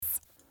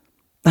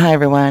Hi,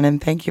 everyone,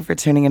 and thank you for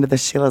tuning into the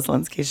Sheila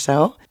Zelinsky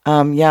Show.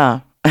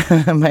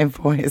 My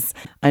voice.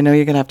 I know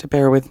you're going to have to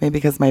bear with me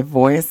because my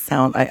voice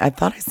I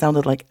thought I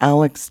sounded like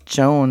Alex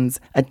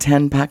Jones, a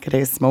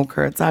 10-pack-a-day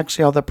smoker. It's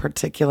actually all the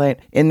particulate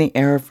in the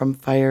air from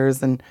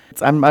fires, and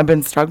I've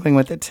been struggling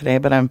with it today,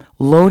 but I'm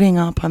loading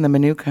up on the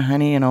Manuka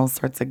honey and all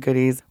sorts of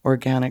goodies,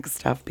 organic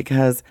stuff,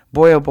 because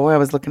boy, oh boy, I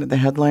was looking at the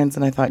headlines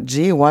and I thought,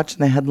 gee, watching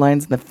the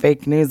headlines and the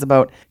fake news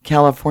about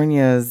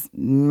California's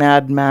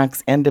Mad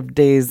Max end of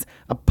days,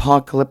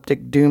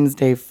 apocalyptic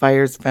doomsday,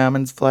 fires,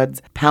 famines,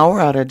 floods, power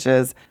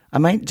outages, I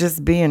might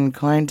just be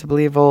inclined to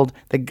believe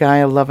the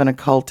guy-loving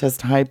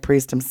occultist high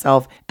priest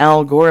himself,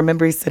 Al Gore.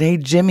 Remember he said, hey,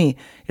 Jimmy,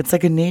 it's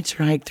like a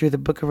nature hike through the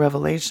book of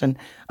Revelation.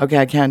 Okay,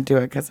 I can't do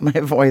it because of my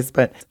voice,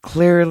 but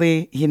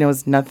clearly he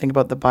knows nothing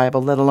about the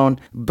Bible, let alone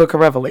book of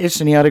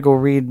Revelation. He ought to go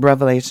read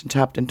Revelation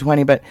chapter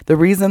 20. But the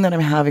reason that I'm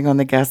having on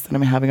the guests that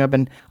I'm having,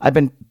 I've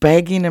been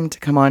begging him to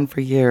come on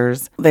for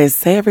years. They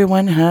say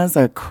everyone has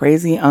a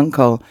crazy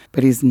uncle,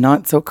 but he's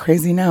not so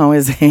crazy now,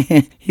 is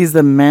he? He's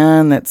the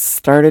man that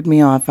started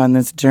me off on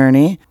this journey.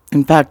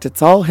 In fact,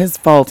 it's all his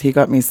fault he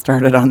got me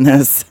started on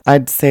this.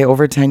 I'd say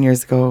over 10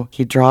 years ago,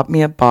 he dropped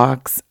me a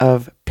box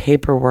of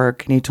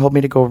paperwork and he told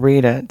me to go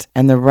read it.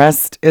 And the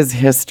rest is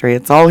history.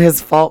 It's all his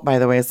fault, by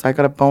the way. So I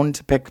got a bone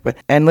to pick.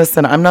 And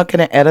listen, I'm not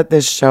going to edit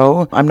this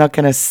show. I'm not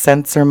going to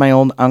censor my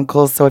own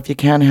uncle. So if you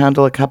can't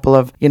handle a couple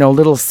of,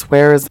 little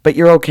swears, but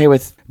you're okay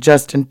with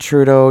Justin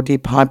Trudeau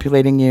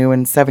depopulating you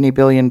and 70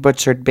 billion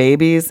butchered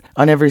babies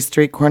on every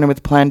street corner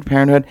with Planned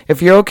Parenthood.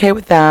 If you're okay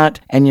with that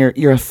and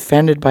you're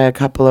offended by a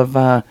couple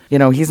of,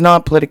 he's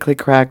not politically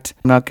correct,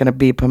 I'm not going to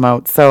beep him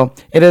out. So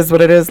it is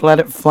what it is. Let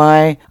it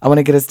fly. I want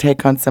to get his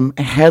take on some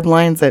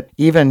headlines that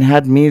even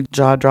had me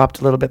jaw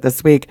dropped a little bit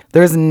this week.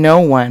 There's no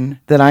one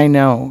that I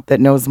know that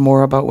knows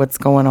more about what's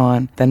going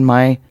on than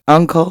my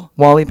uncle,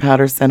 Wally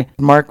Patterson.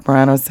 Mark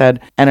Morano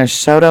said, and a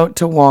shout out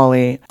to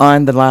Wally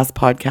on the last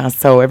podcast.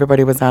 So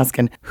everybody was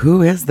asking,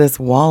 who is this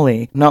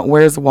Wally? Not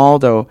where's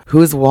Waldo?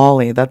 Who's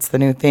Wally? That's the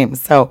new theme.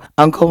 So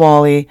Uncle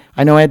Wally,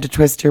 I know I had to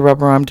twist your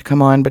rubber arm to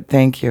come on, but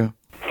thank you.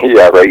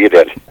 Yeah, right, you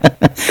did.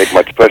 Take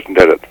much twisting,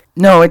 did it?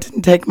 No, it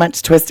didn't take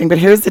much twisting, but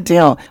here's the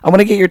deal. I want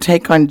to get your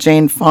take on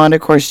Jane Fonda.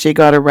 Of course, she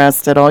got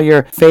arrested. All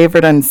your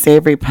favorite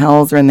unsavory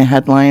pals are in the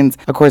headlines.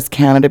 Of course,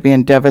 Canada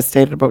being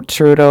devastated about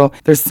Trudeau.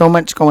 There's so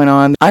much going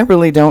on. I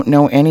really don't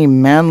know any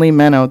manly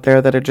men out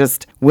there that are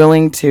just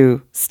willing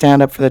to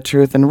stand up for the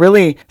truth and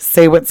really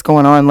say what's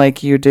going on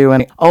like you do.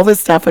 And all this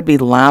stuff would be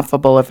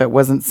laughable if it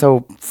wasn't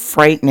so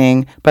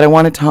frightening. But I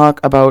want to talk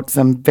about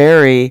some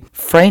very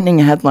frightening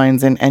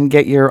headlines and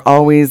get your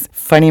always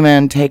funny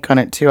man take on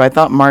it too. I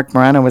thought Mark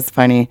Morano was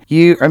funny.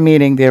 You are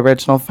meeting the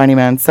original funny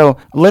man. So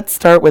let's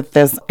start with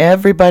this.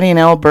 Everybody in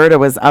Alberta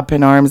was up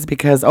in arms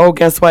because,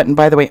 guess what? And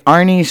by the way,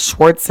 Arnie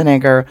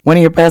Schwarzenegger, one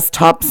of your best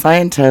top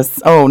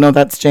scientists. Oh, no,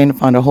 that's Jane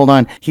Fonda. Hold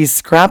on. He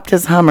scrapped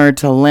his Hummer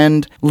to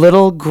lend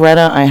little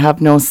Greta, I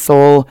have no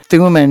soul,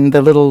 Thuman,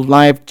 the little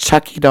live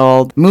Chucky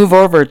doll. Move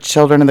over,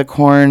 children of the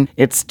corn.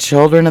 It's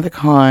children of the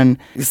con.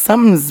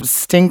 Something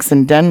stinks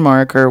in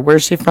Denmark, or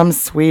where's she from?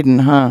 Sweden,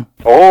 huh?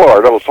 Oh,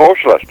 our little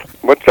socialist.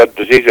 What's that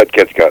disease that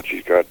kid's got?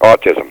 She's got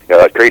autism. Yeah,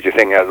 that crazy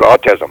thing has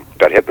autism.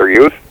 That Hitler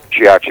Youth?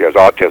 She actually has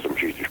autism.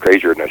 She's just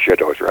crazier than a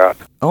shithouse rat.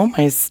 Oh,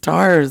 my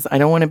stars. I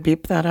don't want to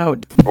beep that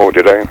out. Oh,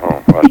 did I?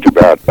 Oh, that's too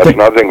bad. That's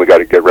another thing we got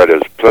to get rid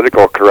of is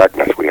political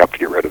correctness. We have to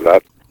get rid of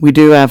that. We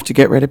do have to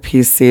get rid of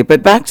PC.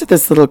 But back to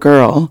this little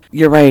girl.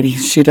 You're right.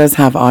 She does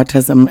have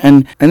autism.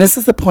 And this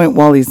is the point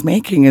Wally's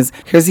making is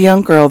here's a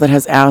young girl that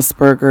has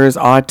Asperger's,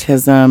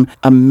 autism,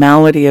 a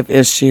malady of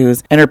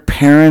issues. And her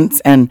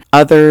parents and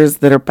others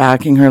that are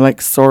backing her like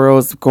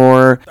Soros,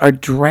 Gore, are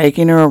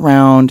dragging her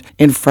around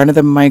in front of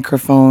the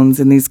microphones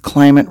in these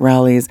climate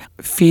rallies,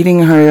 feeding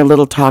her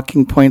little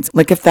talking points.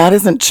 Like if that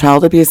isn't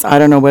child abuse, I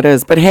don't know what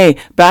is. But hey,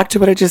 back to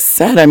what I just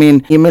said. I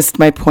mean, you missed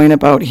my point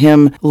about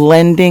him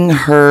lending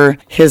her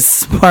his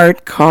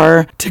smart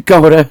car to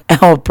go to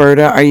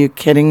Alberta. Are you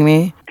kidding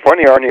me?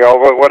 Funny, Arnie,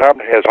 what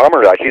happened to his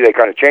Hummer? Actually, they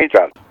kind of changed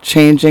that.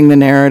 Changing the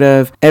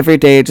narrative every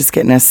day, just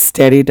getting a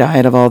steady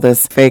diet of all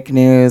this fake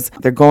news.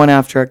 They're going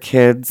after our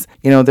kids.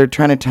 They're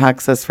trying to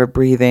tax us for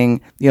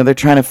breathing. They're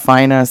trying to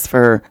fine us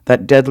for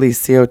that deadly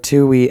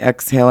CO2 we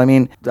exhale. I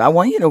mean, I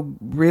want you to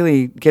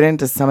really get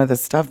into some of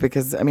this stuff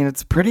because, I mean,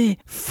 it's pretty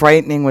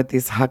frightening what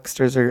these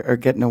hucksters are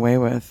getting away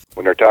with.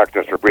 When they're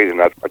taxing us for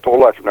breathing, I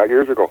told that from that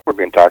years ago. We're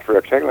being taxed for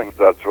exhaling.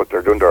 That's what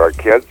they're doing to our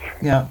kids.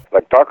 Yeah.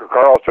 Like Tucker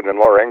Carlson and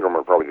Laura Ingraham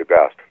are probably the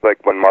best.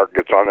 Like when Mark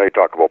gets on, they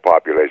talk about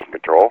population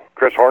control.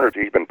 Chris Horner,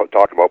 he's been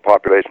talking about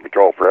population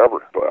control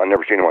forever. But I've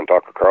never seen him on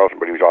Tucker Carlson,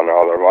 but he was on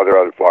all the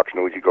other Fox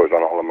News. He goes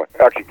on all of them.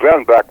 Actually,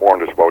 Glenn Beck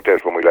warned us about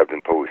this when we lived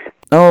in Poos.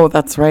 Oh,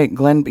 that's right,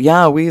 Glenn.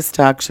 Yeah, we used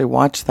to actually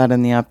watch that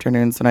in the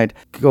afternoons when I'd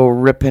go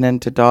ripping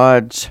into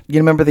Dodge. You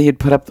remember that he'd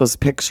put up those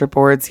picture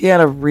boards? He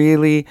had a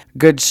really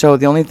good show.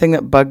 The only thing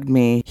that bugged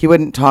me, he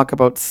wouldn't talk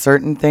about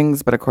certain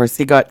things, but of course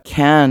he got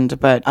canned,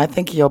 but I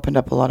think he opened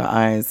up a lot of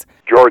eyes.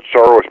 George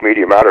Soros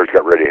Media Matters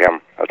got rid of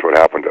him. That's what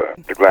happened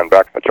to Glenn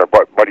Beck. That's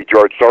our buddy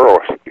George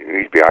Soros.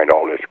 He's behind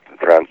all this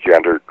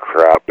transgender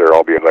crap. They're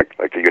all being like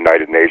the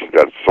United Nations.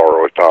 That's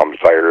Soros, Tom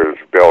Sayers,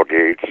 Bill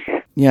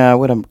Gates. Yeah,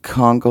 what a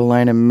Congo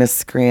line, a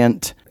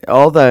miscreant.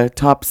 All the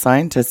top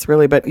scientists,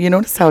 really. But you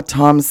notice how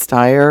Tom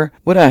Steyer,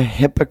 what a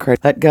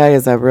hypocrite. That guy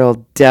is a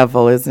real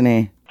devil, isn't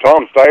he?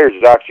 Tom Steyer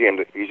is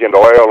actually he's into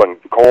oil and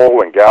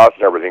coal and gas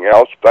and everything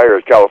else. Steyer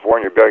is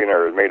California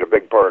billionaire, has made a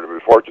big part of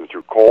his fortune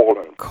through coal.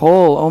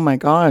 Coal, oh my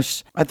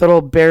gosh. I thought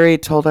old Barry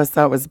told us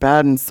that was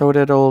bad, and so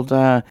did old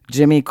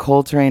Jimmy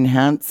Coltrane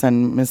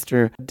Hansen,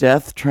 Mr.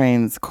 Death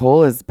Train's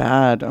coal is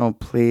bad. Oh,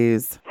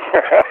 please.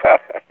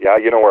 Yeah,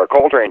 you know where a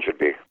coal train should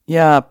be.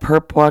 Yeah,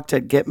 Perp walked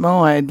at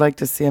Gitmo. I'd like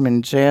to see him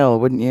in jail,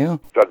 wouldn't you?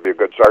 That'd be a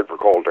good start for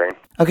Coltrane.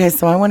 Okay,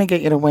 so I want to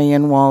get you to weigh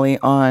in, Wally,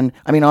 on,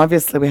 I mean,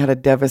 obviously we had a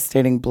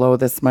devastating blow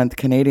this month.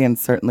 Canadians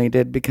certainly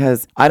did,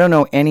 because I don't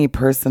know any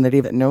person that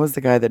even knows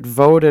the guy that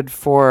voted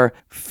for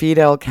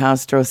Fidel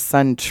Castro's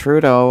son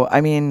Trudeau.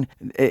 I mean,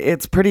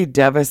 it's pretty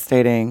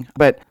devastating,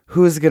 but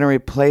who's going to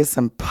replace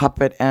him?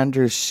 Puppet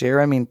Andrew Scheer?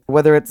 I mean,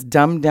 whether it's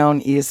dumbed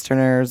down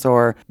Easterners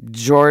or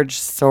George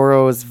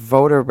Soros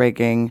voter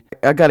rigging,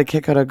 I got a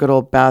kick out of good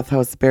old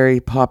Bathhouse Barry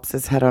pops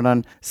his head out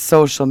on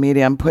social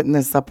media. I'm putting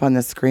this up on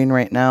the screen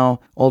right now.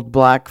 Old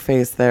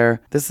blackface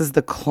there. This is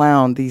the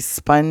clown, the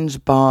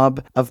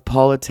SpongeBob of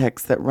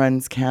politics that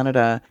runs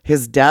Canada.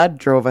 His dad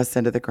drove us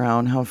into the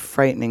ground. How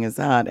frightening is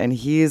that? And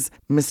he's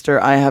Mr.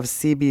 I have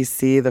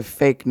CBC, the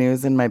fake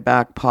news in my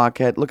back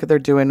pocket. Look what they're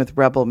doing with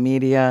Rebel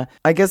Media.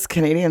 I guess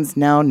Canadians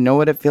now know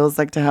what it feels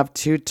like to have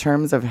 2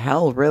 terms of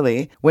hell,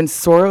 really. When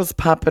Soros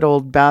puppet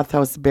old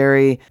Bathhouse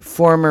Barry,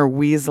 former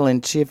weasel in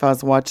chief, I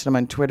was watching him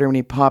on Twitter when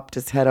he popped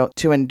his head out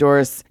to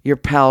endorse your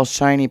pal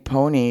Shiny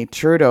Pony,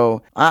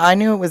 Trudeau. I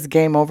knew it was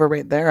game over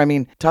right there. I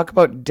mean, talk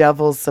about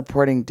devils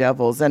supporting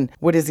devils. And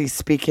what is he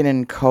speaking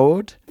in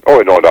code? Oh,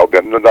 no, that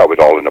was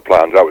all in the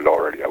plans. That was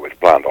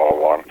planned all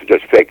along. It's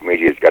just fake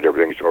media's got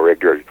everything so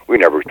rigged. We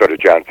never stood a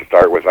chance to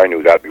start with. I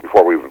knew that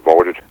before we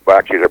voted. But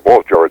actually, they're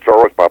both George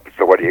Soros puppets,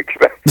 so what do you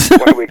expect?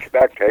 What do we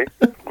expect, hey?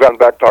 Glenn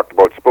Beck talked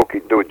about spooky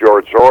dude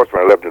George Soros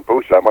when I lived in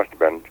Pouce. That must have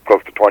been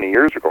close to 20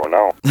 years ago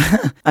now.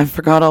 I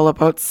forgot all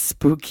about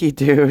spooky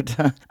dude.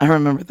 I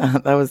remember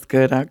that. That was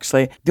good,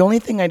 actually. The only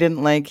thing I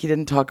didn't like, he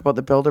didn't talk about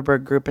the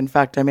Bilderberg group. In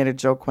fact, I made a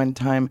joke one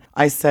time.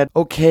 I said,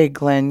 okay,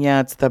 Glenn,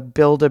 yeah, it's the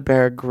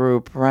Bilderberg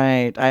group,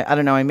 right? I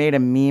don't know. I made a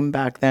meme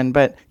back then,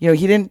 but, you know,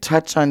 he didn't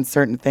touch on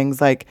certain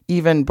things like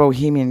even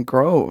Bohemian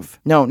Grove.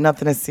 No,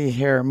 nothing to see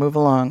here. Move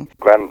along.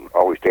 Glenn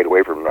always stayed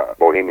away from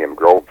Bohemian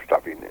Grove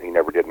stuff. He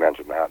never did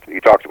mention that.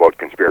 He talks about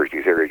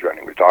conspiracy theories when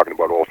he was talking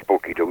about old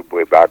spooky dude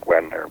way back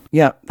when there.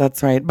 Yeah,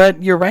 that's right.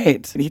 But you're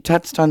right. He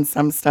touched on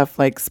some stuff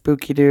like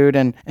Spooky Dude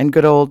and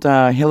good old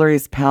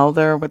Hillary's pal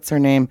there. What's her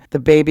name? The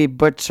baby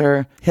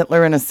butcher.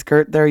 Hitler in a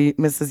skirt there,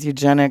 Mrs.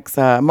 Eugenics.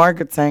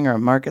 Margaret Sanger.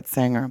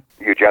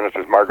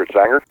 Eugenicist Margaret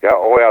Sanger? Yeah,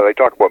 oh yeah, they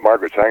talk about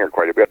Margaret Sanger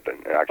quite a bit,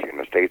 actually, in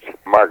the States.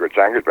 Margaret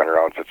Sanger's been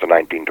around since the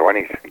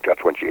 1920s.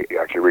 That's when she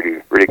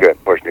actually really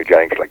got pushing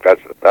eugenics. Like,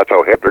 that's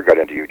how Hitler got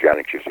into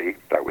eugenics, you see.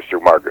 That was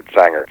through Margaret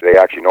Sanger. They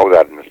actually know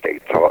that in the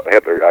States. So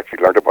Hitler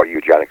actually learned about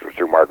eugenics was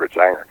through Margaret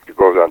Sanger. She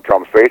goes on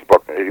Trump's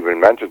Facebook, and it even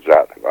mentions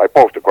that. I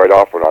post it quite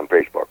often on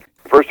Facebook.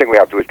 The first thing we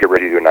have to do is get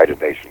rid of the United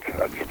Nations.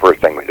 That's the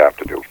first thing we'd have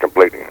to do,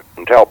 completely.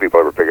 Until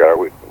people ever figure out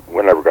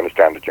we're never going to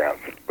stand a chance.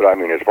 But I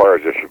mean, as far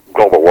as this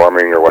global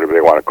warming or whatever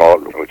they want to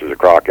call it, which is a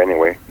crock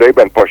anyway, they've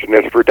been pushing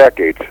this for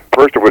decades.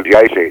 First it was the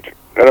Ice Age,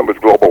 then it was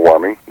global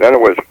warming, then it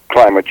was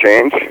climate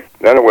change,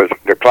 then it was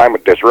the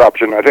climate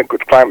disruption. I think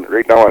it's climate,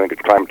 right now I think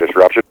it's climate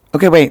disruption.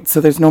 Okay, wait,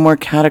 so there's no more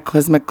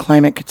cataclysmic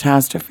climate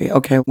catastrophe.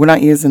 Okay, we're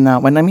not using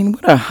that one. I mean,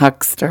 what a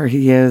huckster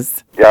he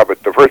is. Yeah,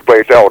 but the first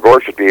place Al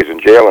Gore should be is in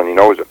jail, and he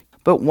knows it.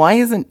 But why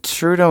isn't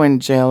Trudeau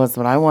in jail is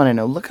what I want to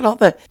know. Look at all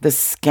the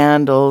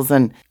scandals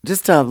and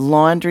just a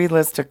laundry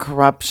list of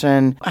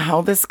corruption.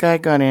 How this guy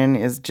got in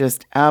is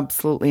just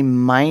absolutely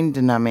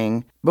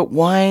mind-numbing. But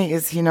why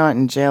is he not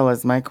in jail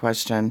is my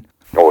question.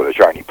 Oh, the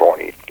shiny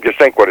pony. Just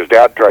think what his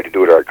dad tried to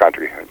do to our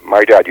country.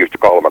 My dad used to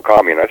call him a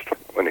communist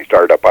when they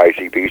started up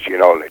ICBC, you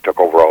know, and they took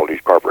over all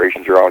these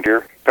corporations around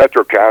here.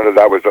 Petro-Canada,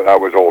 that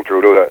was old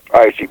Trudeau. That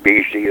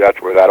ICBC,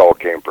 that's where that all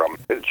came from.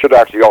 It should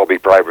actually all be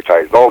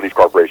privatized. All these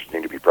corporations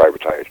need to be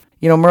privatized.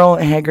 You know, Merle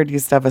Haggard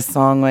used to have a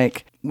song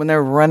like, when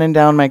they're running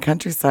down my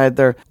countryside,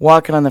 they're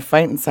walking on the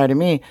fighting side of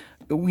me.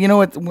 You know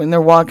what, when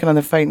they're walking on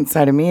the fighting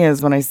side of me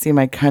is when I see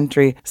my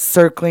country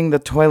circling the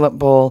toilet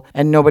bowl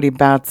and nobody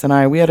bats an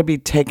eye. We ought to be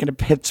taking to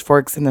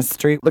pitchforks in the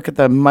street. Look at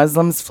the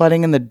Muslims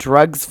flooding in, the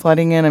drugs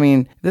flooding in. I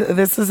mean,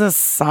 this is a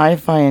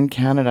sci-fi in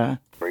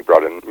Canada. We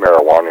brought in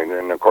marijuana,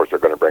 and of course they're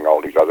going to bring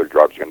all these other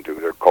drugs into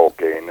their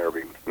cocaine, there'll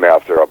be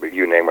meth, there'll be,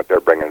 you name it, they're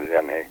bringing it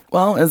in. Hey?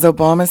 Well, as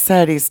Obama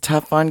said, he's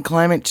tough on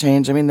climate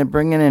change. I mean, they're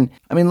bringing in,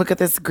 look at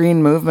this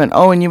green movement.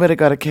 Oh, and you would have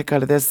got a kick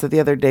out of this. So the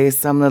other day,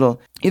 some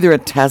little either a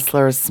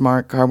Tesla or a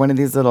smart car, one of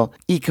these little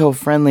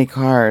eco-friendly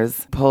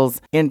cars,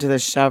 pulls into the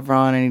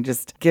chevron and he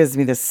just gives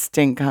me this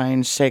stink eye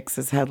and shakes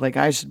his head like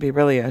I should be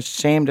really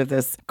ashamed of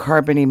this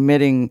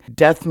carbon-emitting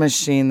death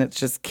machine that's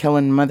just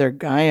killing Mother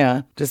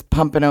Gaia, just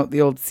pumping out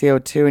the old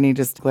CO2. And he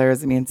just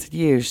glares at me and said,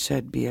 you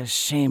should be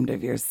ashamed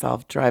of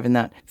yourself driving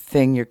that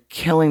thing. You're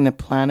killing the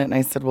planet. And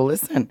I said, well,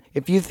 listen,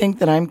 if you think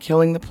that I'm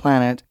killing the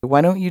planet,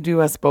 why don't you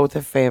do us both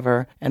a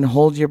favor and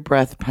hold your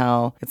breath,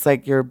 pal? It's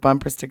like your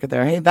bumper sticker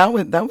there. Hey, that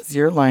was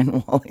your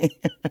line, Wally.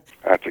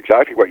 That's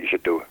exactly what you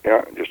should do.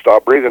 Yeah, just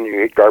stop breathing. You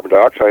hate carbon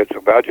dioxide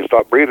so bad, you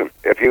stop breathing.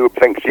 If you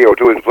think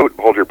CO2 is pollutant,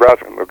 hold your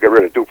breath and we'll get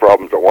rid of two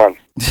problems at once.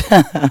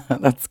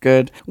 That's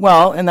good.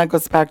 Well, and that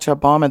goes back to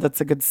Obama. That's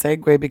a good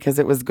segue because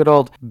it was good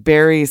old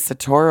Barry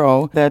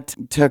Soetoro that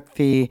took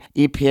the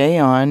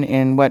EPA on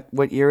in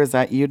what year is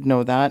that? You'd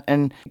know that.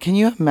 And can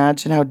you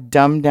imagine how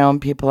dumbed down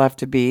people have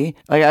to be?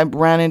 Like I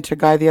ran into a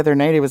guy the other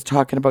night. He was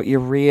talking about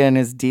urea in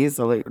his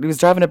diesel. He was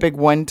driving a big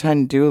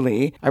 1-ton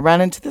dually. I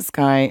ran into this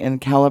guy in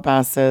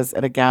Calabasas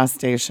at a gas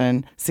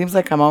station. Seems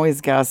like I'm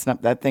always gassing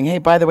up that thing. Hey,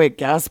 by the way,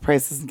 gas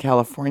prices in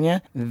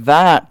California,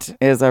 that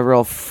is a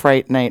real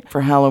fright night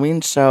for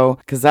Halloween show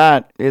because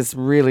that is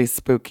really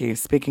spooky.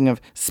 Speaking of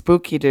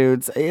spooky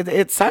dudes,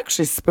 it's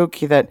actually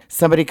spooky that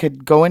somebody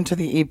could go into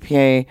the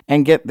EPA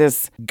and get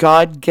this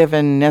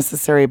God-given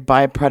necessary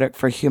byproduct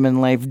for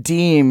human life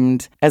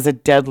deemed as a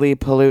deadly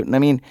pollutant. I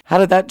mean, how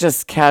did that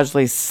just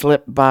casually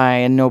slip by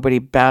and nobody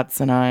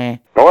bats an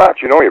eye? No,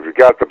 actually, no, if you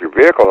gas up your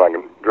vehicle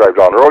and drive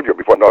down the road, you'll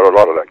be putting out a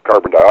lot of that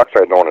carbon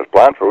dioxide known as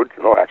plant food.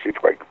 No, actually, it's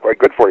quite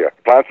good for you.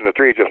 Plants and the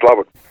trees just love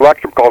it.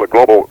 Lecter called it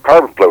global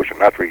carbon pollution.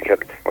 That's what he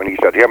said. When he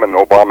said him and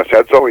Obama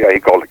said so, yeah, he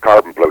called it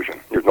carbon pollution.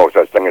 There's no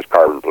such thing as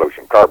carbon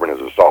pollution. Carbon is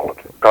a solid.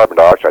 Carbon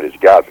dioxide is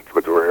gas. It's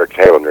what we're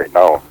exhaling right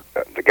now.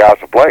 The gas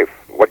of life.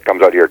 What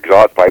comes out of your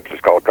exhaust pipes is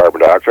called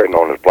carbon dioxide,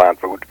 known as plant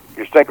food.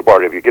 Just think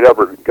about it. If you could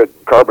ever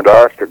get carbon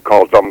dioxide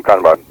called some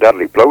kind of a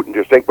deadly pollutant,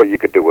 just think what you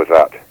could do with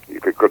that. You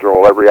could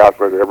control every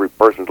aspect of every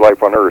person's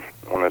life on Earth.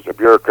 When it's a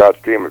bureaucrat's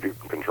dream, if you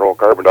can control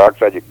carbon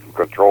dioxide, you can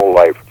control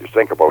life. Just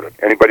think about it.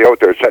 Anybody out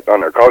there sitting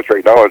on their couch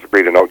right now is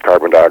breathing out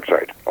carbon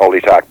dioxide. All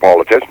these hack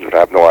politicians that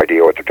have no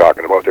idea what they're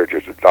talking about. They're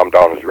just as dumb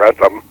down as the rest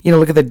of them. You know,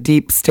 look at the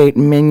deep state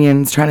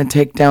minions trying to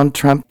take down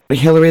Trump.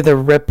 Hillary the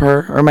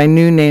Ripper, or my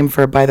new name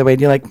for, by the way,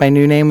 do you like my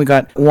new name? We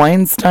got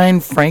Weinstein,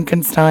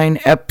 Frankenstein,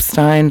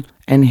 Epstein,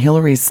 and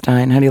Hillary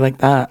Stein. How do you like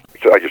that?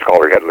 So I just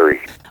call her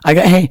Hillary. I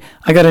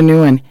got a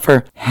new one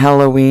for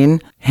Halloween.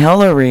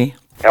 Hillary.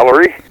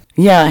 Hillary?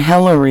 Yeah,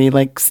 Hillary,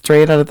 like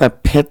straight out of the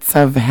pits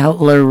of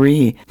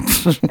Hillary.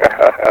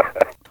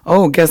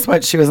 Oh, guess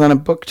what? She was on a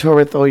book tour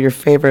with all your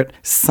favorite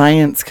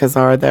science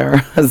kazar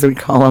there, as we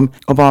call them.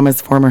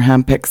 Obama's former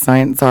handpicked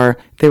science czar.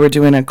 They were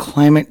doing a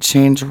climate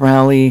change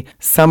rally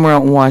somewhere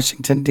out in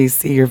Washington,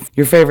 D.C.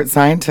 Your favorite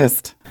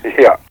scientist.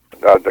 Yeah.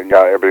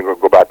 Everything will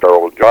go back to our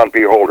old John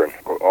P. Holden.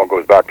 All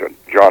goes back to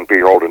John P.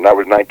 Holden. That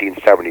was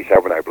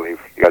 1977, I believe.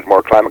 He has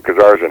more climate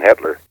kazars than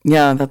Hitler.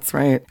 Yeah, that's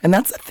right. And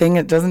that's the thing.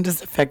 It doesn't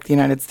just affect the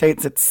United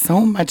States. It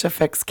so much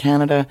affects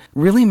Canada,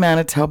 really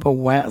Manitoba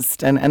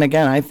West. And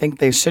again, I think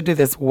they should do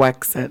this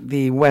Wexit,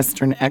 the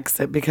Western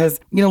exit, because,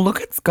 you know, look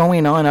what's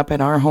going on up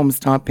at our home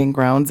stomping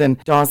grounds in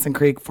Dawson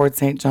Creek, Fort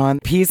St. John,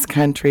 Peace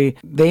Country.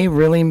 They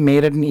really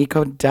made it an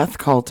eco-death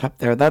cult up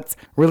there. That's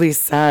really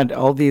sad.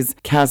 All these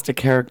cast of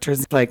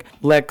characters like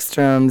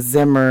Lekstrom,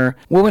 Zimmer.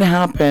 What would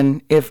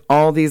happen if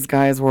all these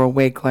guys were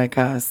awake like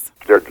us?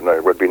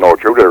 There would be no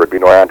Trudeau, there would be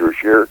no Andrew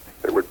Scheer,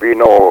 there would be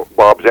no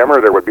Bob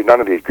Zimmer, there would be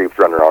none of these creeps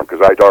running around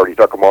because I'd already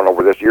took them on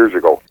over this years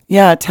ago.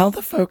 Yeah, tell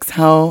the folks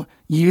how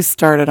you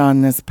started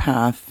on this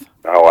path.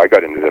 How I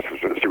got into this was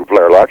through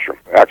Blair Lecture.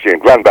 Actually,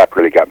 and Glenn Beck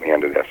really got me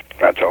into this.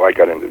 That's how I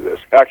got into this.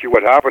 Actually,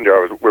 what happened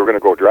there was we were going to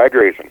go drag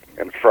racing,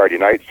 and it's Friday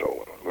night,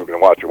 so we were going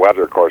to watch the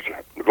weather. Of course,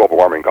 the global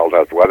warming calls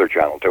out the Weather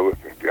Channel, too,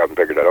 if you haven't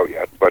figured that out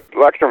yet. But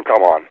Lecture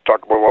come on,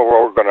 talk about, well,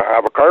 we're going to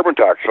have a carbon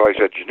tax. So I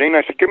said, Janine,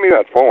 I said, give me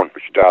that phone.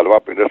 She dialed him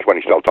up, and this is when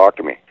he still talked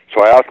to me.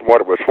 So I asked him what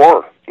it was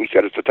for. He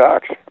said, it's a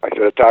tax. I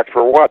said, a tax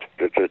for what?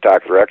 It's a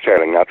tax for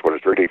exhaling. That's what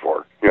it's really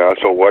for. Yeah,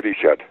 so what? He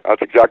said.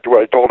 That's exactly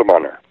what I told him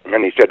on there.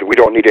 And he said, we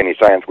don't need any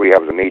science. We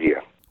have the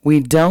media. We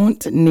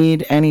don't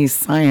need any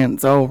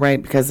science. Oh,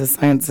 right, because the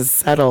science is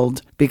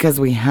settled. Because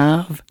we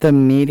have the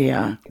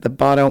media, the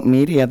bought-out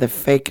media, the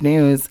fake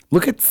news.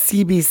 Look at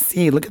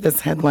CBC. Look at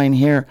this headline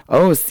here.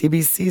 Oh,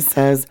 CBC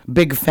says,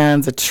 big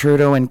fans of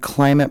Trudeau and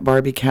climate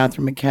Barbie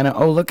Catherine McKenna.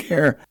 Oh, look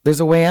here.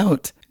 There's a way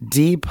out.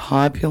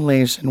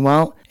 Depopulation.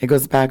 Well, it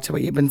goes back to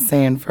what you've been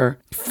saying for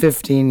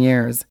 15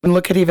 years. And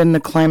look at even the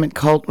climate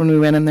cult when we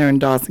went in there in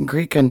Dawson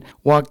Creek and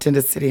walked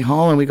into City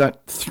Hall and we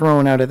got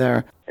thrown out of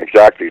there.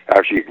 Exactly.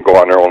 Actually, you can go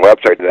on their own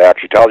website and they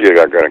actually tell you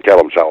they're going to kill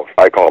themselves.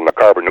 I call them the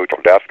carbon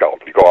neutral death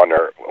cult. You go on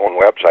their own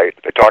website,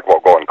 they talk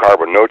about going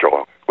carbon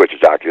neutral, which is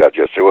actually that's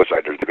just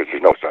suicide because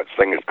there's no such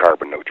thing as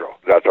carbon neutral.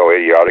 That's how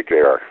idiotic they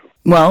are.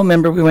 Well,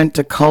 remember we went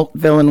to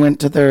Cultville and went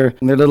to their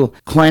little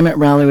climate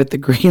rally with the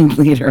Green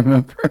leader,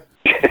 remember?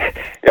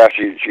 Yeah, Yeah,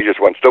 she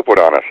just went stupid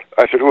on us.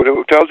 I said,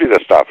 who tells you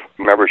this stuff?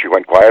 Remember, she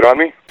went quiet on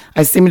me?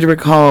 I seem to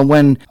recall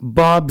when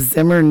Bob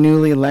Zimmer,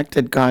 newly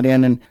elected, got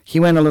in, and he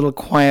went a little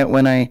quiet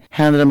when I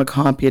handed him a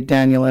copy of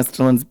Daniel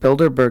Esterlin's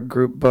Bilderberg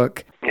Group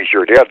book. He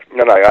sure did. And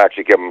then I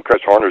actually gave him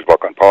Chris Horner's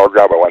book on power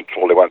grab. I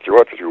totally went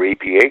through it through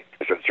EPA.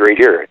 I said, it's right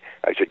here.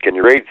 I said, can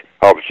you read?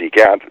 Obviously, he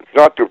can't. It's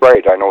not too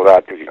bright, I know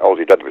that, because all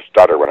he did was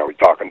stutter when I was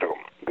talking to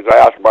him. Because I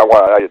asked him,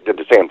 I did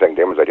the same thing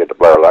to him as I did to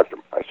Blair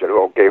Electrum. I said,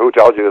 okay, who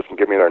tells you this, and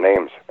give me their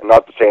names? And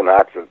not the same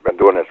acts that's been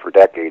doing this for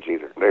decades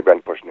either. They've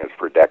been pushing this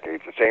for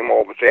decades. The same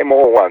old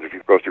ones. If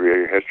you go through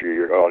your history,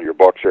 all your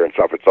books here and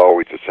stuff, it's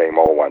always the same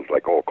old ones,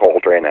 like old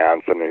Coltrane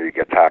Hansen, and you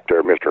get hacked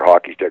there, Mr.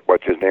 Hockey Stick.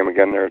 What's his name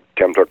again there?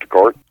 Tim took to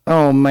court.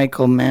 Oh,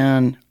 Michael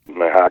Mann. And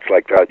the hacks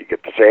like that, you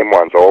get the same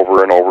ones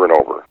over and over and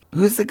over.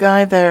 Who's the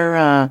guy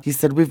there? He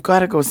said, we've got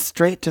to go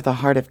straight to the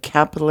heart of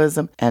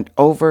capitalism and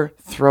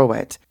overthrow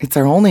it. It's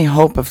our only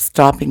hope of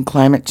stopping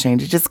climate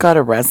change. He just got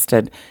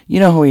arrested. You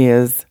know who he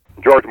is.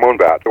 George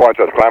Moonbat, the one that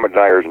says climate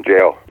deniers in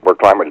jail. We're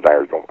climate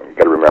deniers, don't you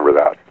got to remember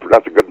that.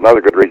 That's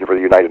another good reason for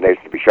the United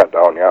Nations to be shut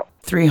down, yeah.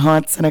 3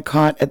 hots and a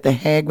cot at The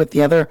Hague with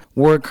the other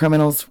war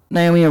criminals.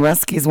 Naomi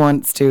Oreskes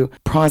wants to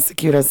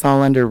prosecute us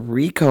all under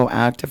RICO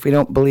Act if we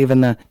don't believe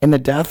in the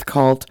death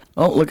cult.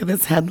 Oh, look at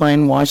this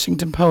headline,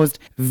 Washington Post.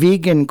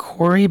 Vegan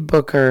Cory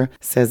Booker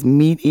says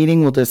meat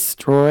eating will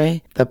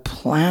destroy the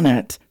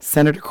planet.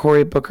 Senator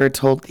Cory Booker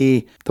told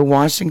the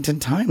Washington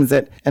Times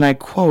that, and I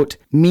quote,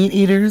 meat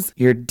eaters,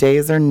 your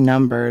days are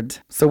numbered.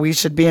 So we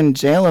should be in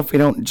jail if we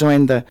don't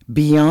join the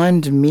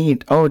Beyond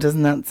Meat. Oh,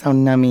 doesn't that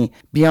sound nummy?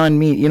 Beyond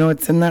Meat, you know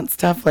what's in that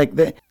stuff? Like,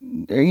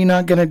 are you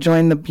not going to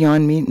join the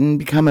Beyond Meat and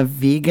become a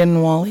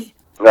vegan, Wally?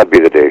 That'd be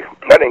the day.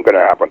 That ain't going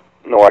to happen.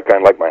 No, I kind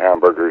of like my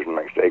hamburgers and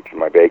my steaks and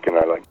my bacon.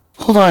 I like.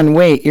 Hold on,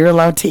 wait, you're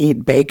allowed to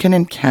eat bacon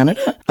in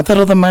Canada? I thought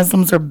all the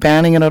Muslims are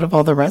banning it out of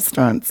all the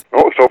restaurants.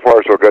 Oh, so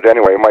far so good.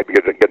 Anyway, it might be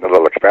getting a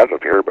little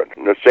expensive here, but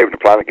saving the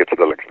planet gets a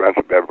little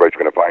expensive. Everybody's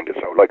going to find it.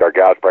 So, like our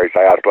gas price,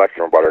 I asked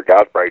Lexington about our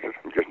gas prices.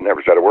 He just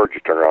never said a word,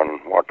 just turned around and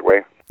walked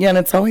away. Yeah, and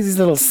it's always these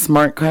little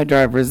smart car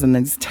drivers and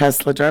these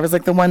Tesla drivers,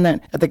 like the one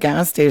that at the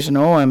gas station,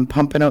 I'm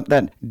pumping out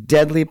that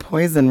deadly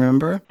poison,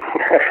 remember?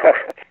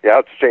 Yeah,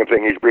 it's the same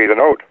thing he's breathing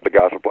out, the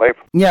gas of life.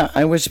 Yeah,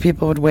 I wish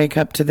people would wake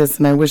up to this,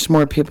 and I wish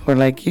more people were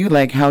like you,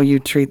 like how you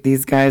treat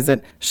these guys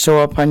that show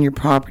up on your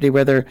property,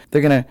 whether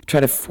they're going to try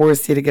to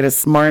force you to get a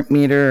smart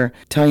meter or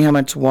tell you how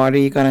much water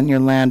you got on your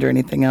land or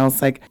anything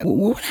else. Like,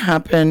 what would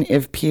happen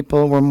if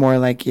people were more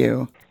like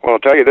you? Well, I'll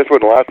tell you, this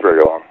wouldn't last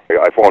very long.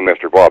 I phoned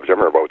Mr. Bob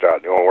Zimmer about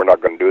that. We're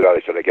not going to do that.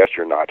 I said, I guess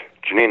you're not.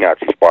 Janine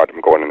actually spotted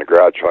him going in the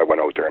garage, so I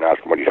went out there and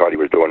asked him what he thought he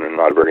was doing in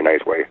not a very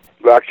nice way.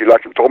 Actually,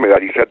 Lexington told me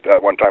that. He said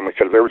that one time, he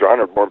said, if there was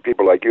 100 more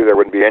people like you, there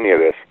wouldn't be any of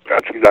this.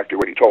 That's exactly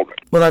what he told me.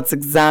 Well, that's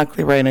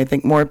exactly right. And I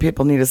think more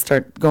people need to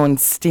start going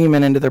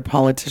steaming into their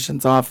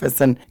politician's office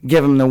and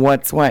give them the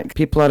what's what.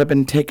 People ought to have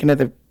been taken to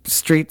the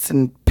streets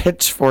and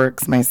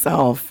pitchforks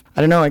myself.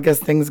 I don't know, I guess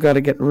things got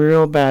to get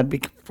real bad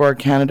before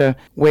Canada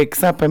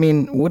wakes up. I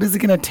mean, what is it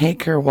going to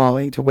take here,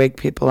 Wally, to wake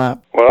people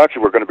up? Well,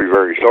 actually, we're going to be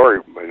very sorry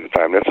by the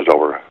time this is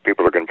over.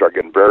 People are going to start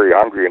getting very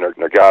hungry, and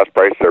their gas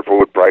prices, their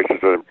food prices,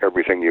 and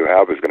everything you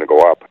have is going to go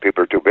up.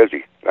 People are too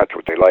busy. That's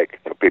what they like.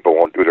 So people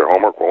won't do their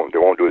homework, they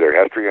won't do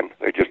their history, and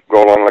they just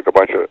go along like a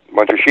bunch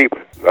of sheep.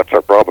 That's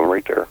our problem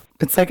right there.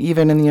 It's like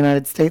even in the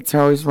United States,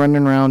 they're always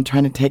running around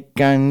trying to take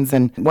guns.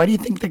 And why do you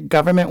think the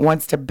government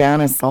wants to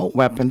ban assault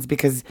weapons?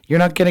 Because you're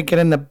not going to get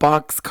in the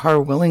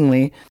boxcar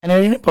willingly. And it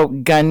ain't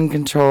about gun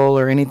control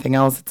or anything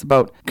else. It's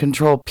about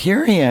control,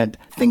 period.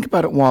 Think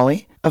about it,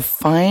 Wally. A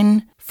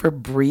fine for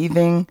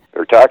breathing.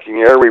 They're taxing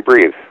the air we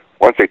breathe.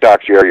 Once they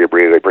tax the air you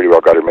breathe, they pretty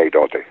well got it made,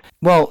 don't they?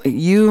 Well,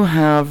 you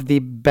have the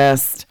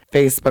best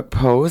Facebook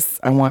posts.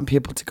 I want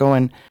people to go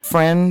and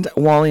friend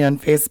Wally on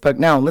Facebook.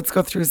 Now, let's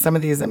go through some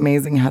of these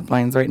amazing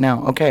headlines right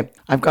now. Okay,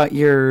 I've got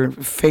your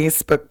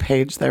Facebook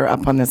page there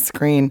up on the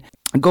screen.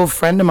 Go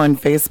friend him on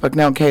Facebook.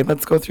 Now, okay,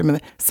 let's go through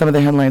some of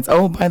the headlines.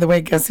 Oh, by the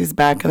way, guess who's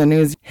back in the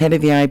news? Head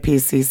of the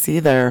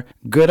IPCC there.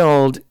 Good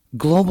old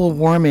global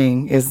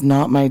warming is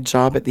not my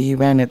job at the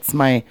UN. It's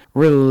my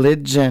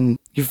religion.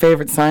 Your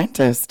favorite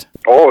scientist?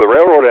 Oh, the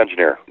railroad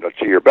engineer. Let's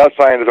see, your best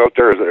scientist out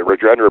there is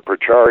Rajendra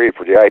Pachauri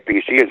for the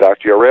IPC is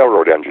actually a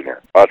railroad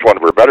engineer. That's one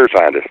of our better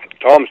scientists.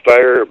 Tom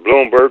Steyer,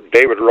 Bloomberg,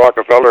 David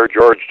Rockefeller,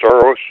 George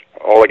Soros,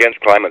 all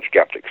against climate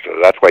skeptics. So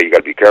that's why you got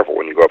to be careful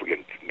when you go up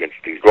against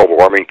these global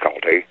warming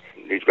cults, eh?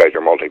 These guys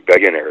are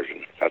multi-billionaires,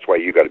 and that's why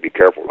you got to be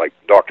careful. Like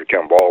Dr.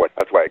 Tim Baldwin,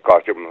 that's why it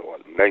cost him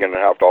 $1.5 million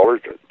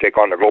to take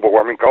on the global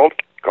warming cult.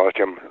 It cost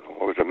him,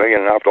 $1.5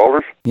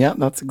 million? Yeah,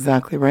 that's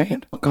exactly right.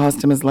 It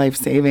cost him his life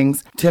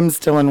savings. Tim's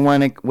still in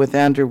one with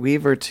Andrew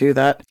Weaver, too.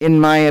 That, in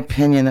my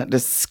opinion, that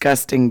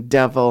disgusting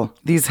devil.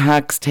 These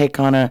hacks take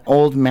on an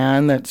old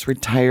man that's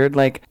retired.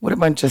 Like, what a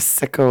bunch of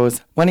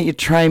sickos. Why don't you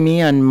try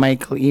me on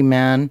Michael E.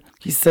 Mann?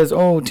 He says,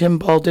 Tim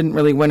Ball didn't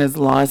really win his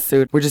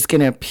lawsuit. We're just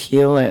going to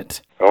appeal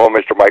it. Oh,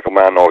 Mr. Michael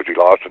Mann knows he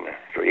lost, and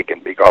so so he can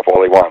be off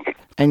all he wants.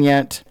 And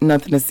yet,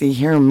 nothing to see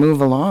here.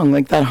 Move along.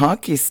 Like that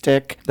hockey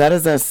stick, that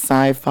is a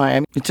sci-fi. I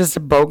mean, it's just a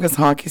bogus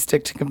hockey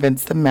stick to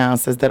convince the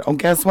masses that, oh,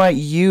 guess what?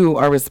 You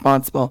are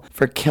responsible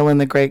for killing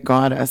the great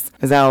goddess.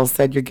 As Al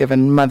said, you're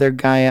giving Mother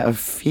Gaia a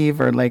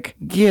fever. Like,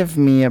 give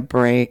me a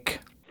break.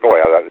 Oh,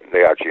 yeah,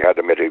 they actually had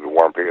the medieval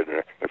warm period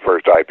in the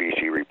first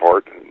IPC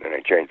report, and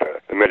they changed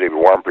the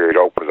medieval warm period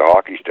out with a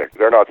hockey stick.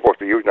 They're not supposed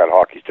to be using that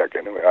hockey stick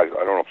anyway. I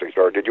don't know if they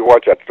started. Did you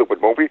watch that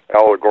stupid movie?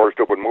 Al Gore's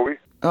stupid movie?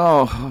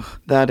 Oh,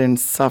 that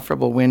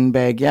insufferable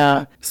windbag.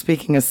 Yeah,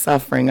 speaking of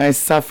suffering, I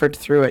suffered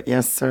through it.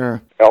 Yes,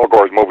 sir. Al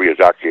Gore's movie is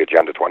actually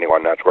Agenda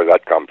 21. That's where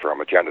that comes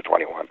from, Agenda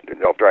 21.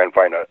 They'll try and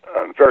find a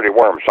fairly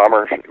warm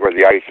summer where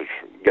the ice is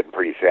getting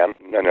pretty thin,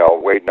 and then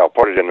they'll wait and they'll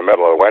put it in the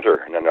middle of the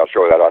winter, and then they'll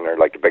show that on there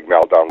like the big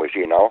meltdown we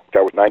see now.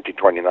 That was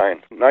 1929.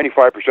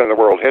 95% of the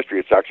world's history,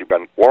 it's actually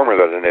been warmer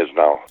than it is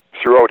now.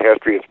 Throughout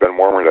history, it's been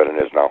warmer than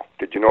it is now.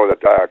 Did you know that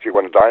actually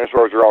when the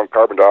dinosaurs were around,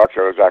 carbon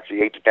dioxide was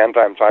actually 8 to 10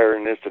 times higher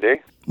than it is today?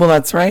 Well,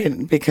 that's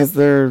right, because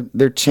they're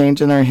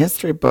changing our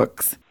history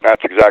books.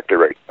 That's exactly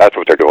right. That's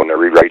what they're doing. They're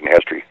rewriting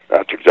history.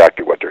 That's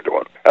exactly what they're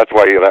doing. That's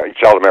why you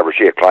seldom ever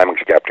see a climate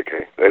skeptic.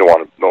 Eh? They don't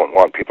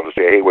want people to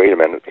say, hey, wait a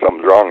minute,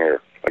 something's wrong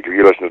here. Like if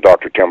you listen to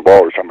Dr. Tim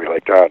Ball or somebody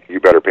like that, you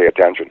better pay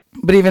attention.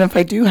 But even if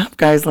I do have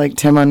guys like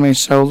Tim on my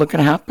show, look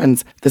what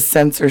happens. The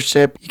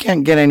censorship, you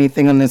can't get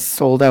anything on this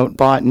sold-out,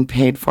 bought and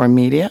paid-for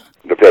media.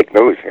 The fake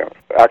news, you know.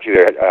 Actually,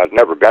 there has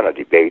never been a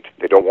debate.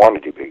 They don't want a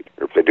debate.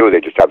 Or if they do, they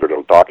just have their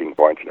little talking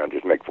points and then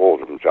just make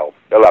fools of themselves.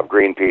 They'll have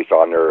Greenpeace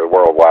on their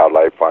World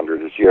Wildlife Fund or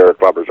the Sierra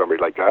Club or somebody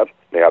like that.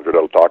 They have their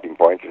little talking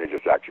points and they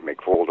just actually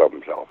make fools of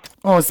themselves.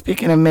 Oh,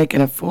 speaking of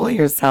making a fool of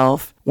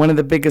yourself, one of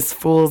the biggest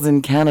fools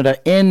in Canada,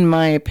 in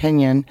my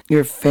opinion,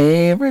 your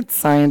favorite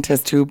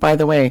scientist who, by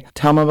the way,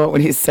 tell me about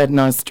what he said in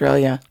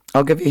Australia.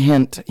 I'll give you a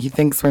hint. He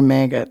thinks we're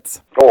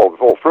maggots. Oh,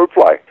 fruit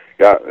fly.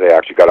 Yeah, they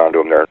actually got onto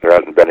him there. There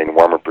hasn't been any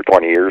warmer for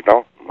 20 years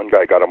now. One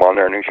guy got him on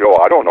there and he said,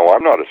 oh, I don't know,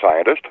 I'm not a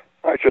scientist.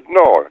 I said,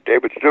 no,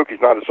 David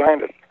Suzuki's not a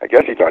scientist. I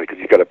guess he's not because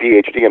he's got a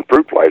PhD in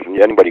fruit flies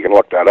and anybody can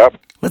look that up.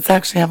 Let's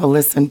actually have a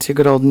listen to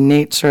good old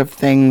Nature of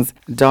Things.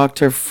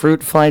 Dr.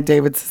 Fruitfly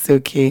David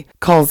Suzuki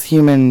calls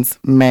humans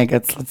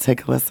maggots. Let's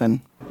take a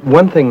listen.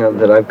 One thing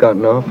that I've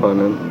gotten off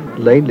on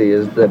lately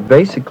is that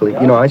basically,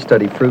 I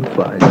study fruit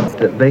flies,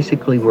 that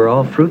basically we're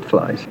all fruit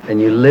flies.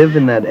 And you live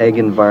in that egg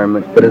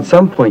environment, but at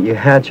some point you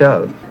hatch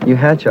out. You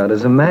hatch out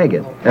as a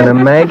maggot. And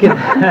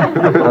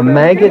a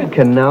maggot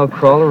can now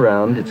crawl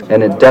around,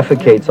 and it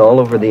defecates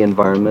all over the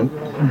environment.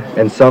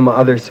 And some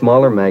other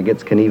smaller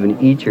maggots can even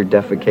eat your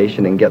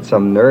defecation and get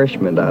some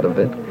nourishment out of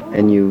it.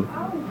 And you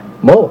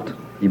molt.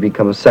 You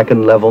become a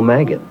second-level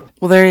maggot.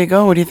 Well, there you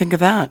go. What do you think of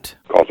that?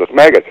 Calls us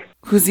maggots.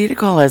 Who's he to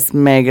call us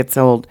maggots,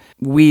 old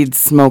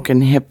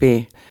weed-smoking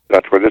hippie?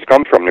 That's where this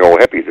comes from, the old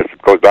hippies. This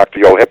goes back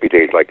to the old hippie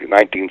days, like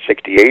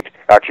 1968.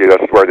 Actually,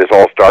 that's where this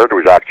all started. It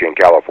was actually in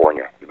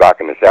California, back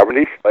in the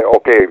 70s. Like,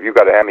 okay, if you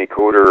got a Hemi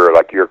Cooter or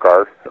like your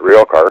car, a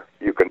real car,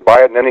 you can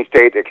buy it in any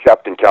state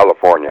except in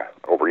California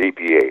over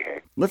EPA.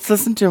 Let's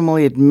listen to him while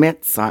he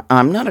admits,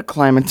 I'm not a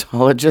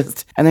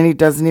climatologist, and then he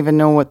doesn't even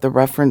know what the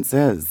reference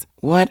is.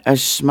 What a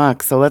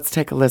schmuck. So let's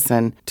take a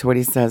listen to what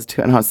he says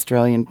to an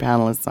Australian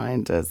panel of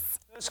scientists.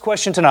 This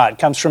question tonight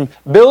comes from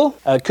Bill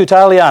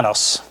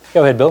Koutalianos.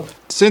 Go ahead, Bill.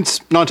 Since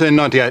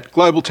 1998,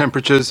 global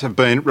temperatures have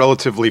been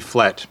relatively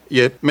flat,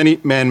 yet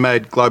many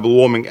man-made global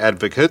warming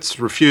advocates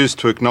refuse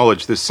to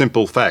acknowledge this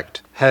simple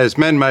fact. Has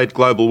man-made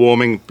global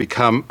warming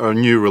become a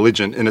new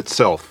religion in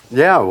itself?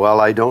 Yeah,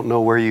 well, I don't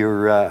know why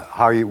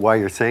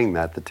you're saying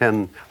that. The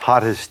 10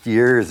 hottest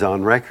years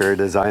on record,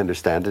 as I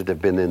understand it,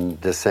 have been in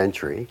this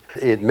century.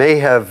 It may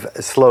have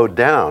slowed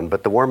down,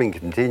 but the warming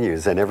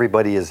continues, and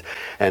everybody is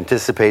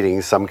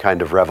anticipating some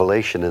kind of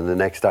revelation in the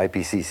next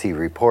IPCC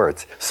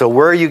reports. So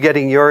where are you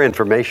getting your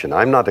information?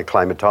 I'm not a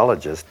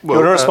climatologist. You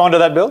want to respond to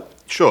that, Bill?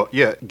 Sure,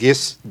 yeah.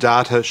 GIS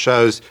data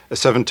shows a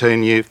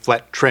 17-year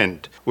flat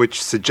trend,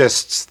 which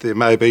suggests there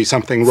may be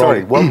something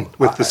wrong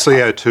with the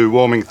CO2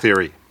 warming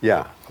theory.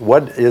 Yeah.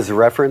 What is the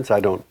reference? I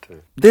don't...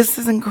 This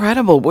is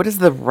incredible. What is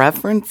the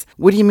reference?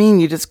 What do you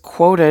mean? You just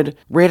quoted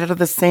right out of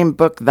the same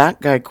book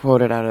that guy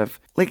quoted out of.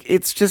 Like,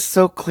 it's just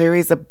so clear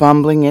he's a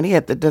bumbling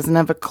idiot that doesn't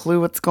have a clue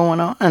what's going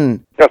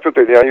on. That's what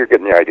you're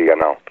getting the idea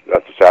now.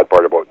 That's the sad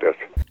part about this.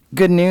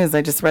 Good news.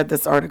 I just read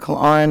this article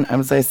on, I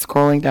was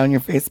scrolling down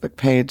your Facebook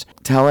page.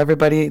 Tell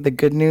everybody the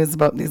good news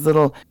about these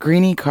little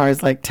greenie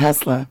cars like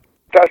Tesla.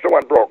 Tesla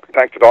went broke,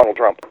 thanks to Donald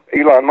Trump.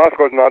 Elon Musk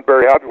was not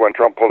very happy when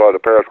Trump pulled out of the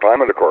Paris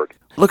Climate Accord.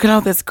 Look at how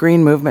this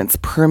green movement's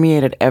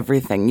permeated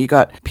everything. You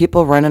got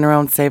people running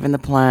around saving the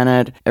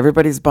planet.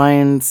 Everybody's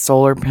buying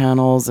solar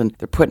panels and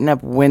they're putting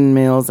up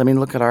windmills. I mean,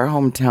 look at our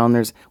hometown.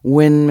 There's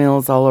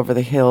windmills all over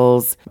the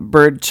hills,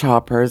 bird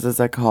choppers, as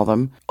I call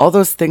them. All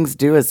those things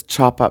do is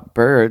chop up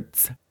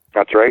birds.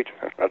 That's right.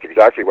 That's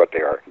exactly what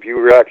they are. If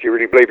you actually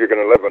really believe you're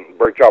going to live in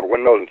bird chopper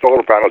windmills and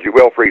solar panels, you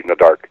will freeze in the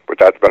dark. But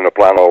that's been the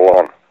plan all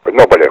along. But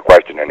nobody will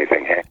question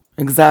anything, eh?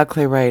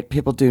 Exactly right.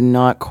 People do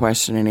not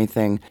question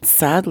anything.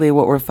 Sadly,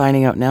 what we're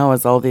finding out now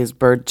is all these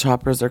bird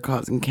choppers are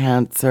causing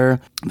cancer.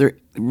 They're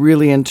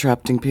really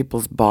interrupting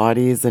people's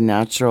bodies and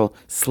natural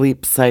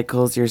sleep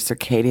cycles, your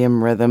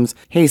circadian rhythms.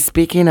 Hey,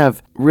 speaking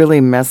of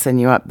really messing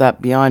you up,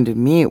 that Beyond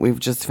Meat, we've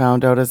just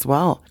found out as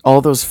well.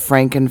 All those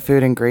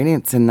frankenfood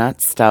ingredients in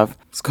that stuff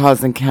is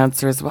causing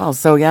cancer as well.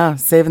 So yeah,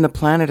 saving the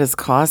planet is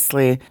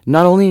costly,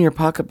 not only in your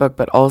pocketbook,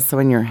 but also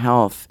in your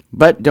health.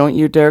 But don't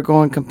you dare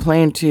go and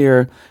complain to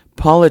your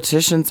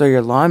politicians or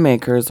your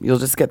lawmakers. You'll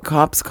just get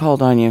cops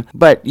called on you.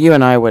 But you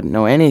and I wouldn't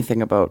know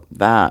anything about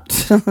that.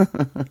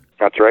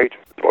 That's right.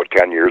 About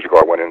 10 years ago,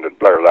 I went into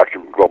Blair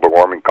Lecture global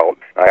warming cult.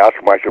 I asked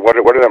him, I said, what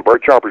are them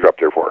bird choppers up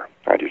there for?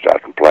 I just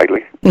asked him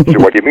politely. He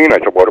said, what do you mean? I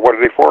said, what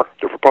are they for?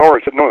 They're for power.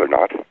 I said, no, they're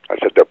not. I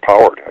said, they're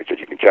powered. I said,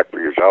 you can check for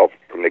yourself.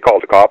 And they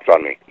called the cops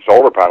on me.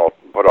 Solar panel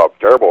put off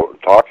terrible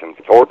toxins.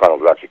 Solar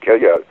panels will actually kill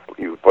you.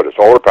 You put a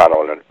solar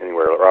panel in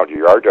anywhere around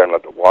your yard there and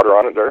let the water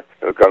on it there,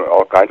 it'll come,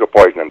 all kinds of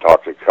poison and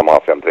toxics come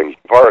off them things.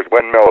 As far as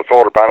windmills,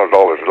 solar panels,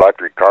 all this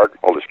electric car,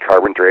 all this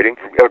carbon trading,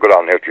 it'll go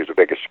down in history as the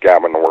biggest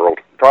scam in the world.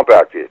 Trump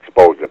actually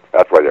exposed it.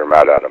 That's why they're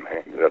mad at him.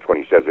 That's when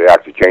he says they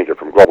actually changed it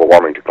from global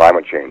warming to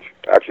climate change.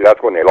 Actually,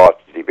 that's when they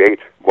lost the debate.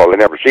 Well, they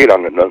never see it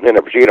on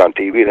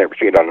TV, they never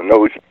see it on the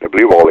news. They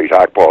believe all these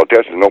hack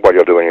politicians. Nobody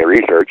will do any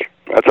research.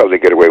 That's how they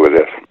get away with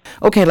this.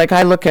 Okay, like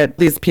I look at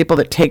these people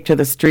that take to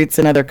the streets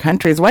in other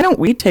countries. Why don't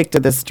we take to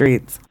the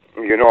streets?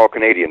 You know how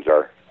Canadians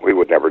are. We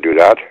would never do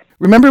that.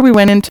 Remember we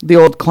went into the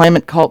old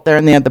climate cult there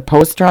and they had the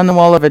poster on the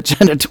wall of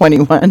Agenda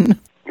 21?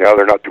 Yeah,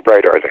 they're not too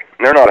bright, are they?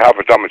 And they're not half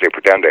as dumb as they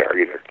pretend they are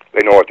either.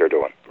 They know what they're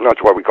doing. And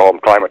that's why we call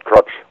them climate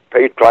crooks.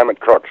 Paid climate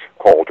crooks.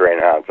 Coltrane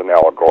Hanson,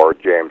 Al Gore,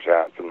 James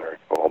Hanson,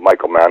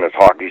 Michael Mann is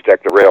Hockey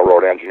Stick, the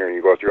railroad engineer, and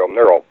you go through them,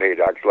 they're all paid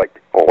actually.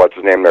 Like, what's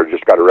his name there,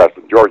 just got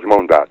arrested? George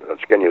Moonbat, that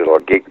skinny little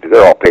geek.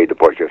 They're all paid to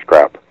push this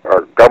crap.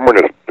 Our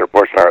government they're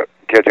pushing our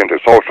kids into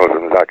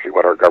socialism is actually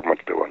what our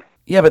government's doing.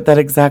 Yeah, but that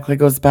exactly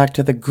goes back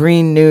to the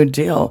Green New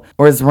Deal,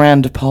 or as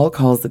Rand Paul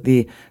calls it,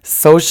 the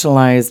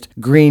socialized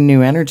Green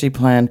New Energy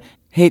Plan.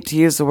 Hate to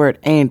use the word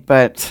ain't,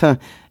 but it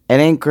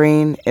ain't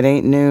green, it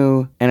ain't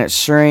new, and it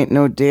sure ain't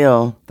no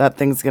deal. That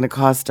thing's going to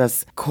cost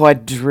us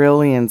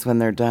quadrillions when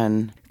they're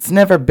done. It's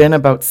never been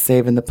about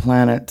saving the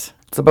planet.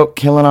 It's about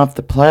killing off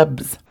the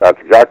plebs. That's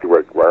exactly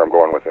where I'm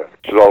going with this.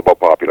 This is all about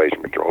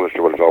population control. This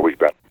is what it's always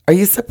been. Are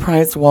you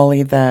surprised,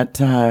 Wally, that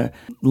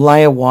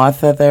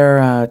Liawatha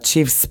there,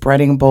 Chief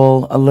Spreading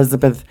Bull,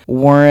 Elizabeth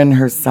Warren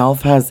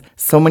herself, has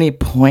so many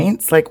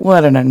points? Like,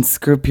 what an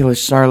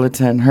unscrupulous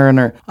charlatan. Her and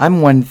her I'm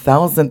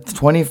 1000th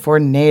 24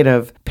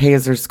 native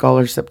pays her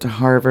scholarship to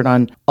Harvard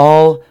on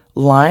all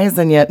lies,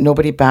 and yet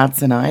nobody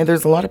bats an eye.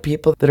 There's a lot of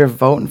people that are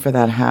voting for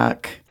that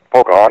hack.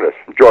 Pocahontas.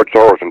 George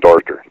Soros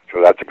endorsed her,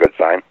 so that's a good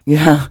sign.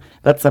 Yeah,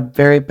 that's a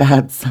very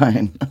bad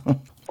sign.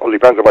 Well, it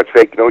depends on what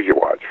fake news you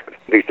watch.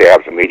 At least they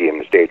have some media in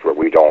the States where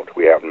we don't.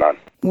 We have none.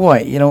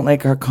 What, you don't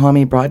like our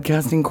Commie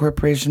Broadcasting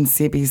Corporation,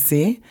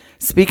 CBC?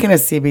 Speaking of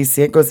CBC,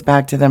 it goes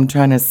back to them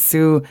trying to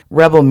sue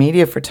Rebel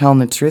Media for telling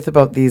the truth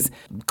about these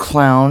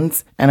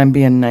clowns, and I'm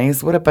being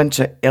nice. What a bunch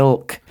of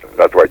ilk.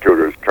 That's why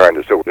Trudeau's trying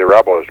to sue the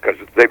Rebels, because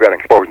they've been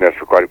exposing this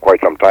for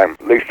quite some time.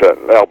 At least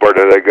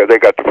Alberta, they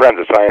got the Friends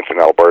of Science in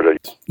Alberta.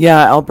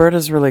 Yeah,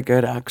 Alberta's really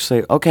good,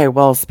 actually. Okay,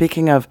 well,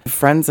 speaking of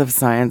Friends of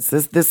Science,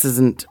 this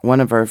isn't one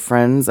of our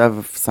Friends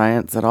of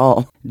Science at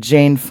all.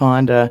 Jane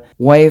Fonda,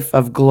 wife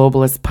of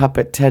globalist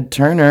puppet Ted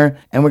Turner,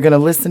 and we're going to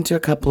listen to a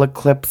couple of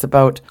clips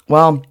about,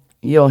 well,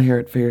 you'll hear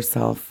it for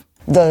yourself.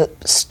 The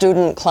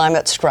student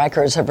climate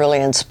strikers have really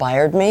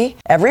inspired me.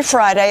 Every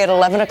Friday at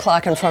 11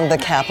 o'clock in front of the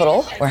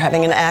Capitol, we're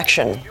having an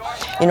action.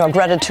 You know,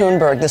 Greta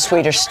Thunberg, the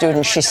Swedish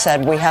student, she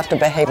said, we have to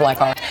behave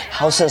like our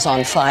house is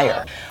on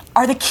fire.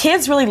 Are the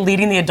kids really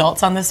leading the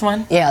adults on this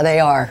one? Yeah, they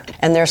are.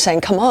 And they're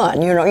saying, come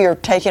on, you know, you're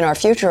taking our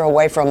future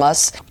away from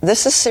us.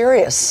 This is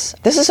serious.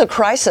 This is a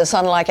crisis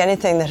unlike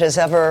anything that has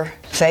ever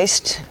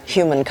faced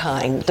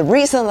humankind. The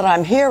reason that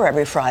I'm here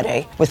every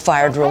Friday with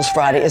Fired Rules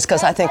Friday is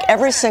because I think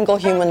every single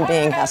human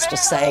being has to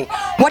say,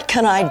 what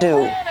can I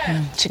do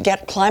to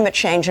get climate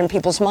change in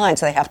people's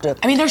minds? They have to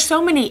I mean, there's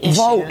so many issues.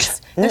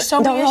 Vote. There's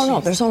so many issues. No,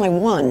 there's only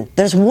one.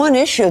 There's one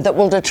issue that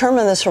will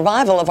determine the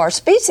survival of our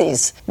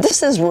species.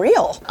 This is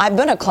real. I've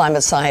been a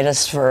climate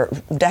scientist for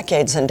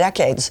decades and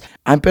decades.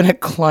 I've been a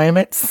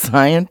climate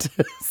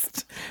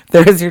scientist.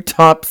 There's your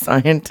top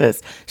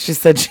scientist. She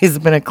said she's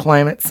been a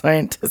climate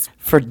scientist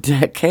for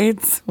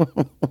decades.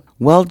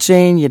 Well,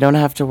 Jane, you don't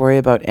have to worry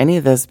about any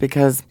of this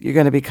because you're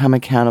going to become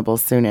accountable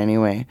soon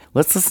anyway.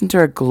 Let's listen to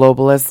her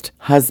globalist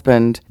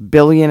husband,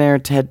 billionaire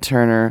Ted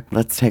Turner.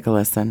 Let's take a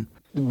listen.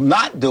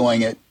 Not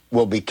doing it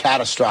will be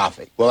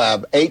catastrophic. We'll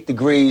have 8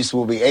 degrees,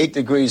 we'll be 8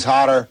 degrees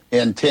hotter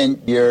in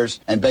 10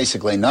 years, and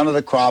basically none of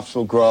the crops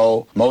will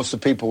grow. Most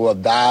of the people will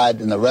have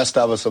died, and the rest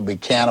of us will be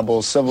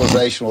cannibals.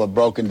 Civilization will have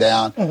broken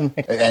down,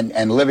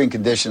 and living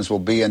conditions will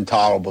be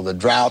intolerable. The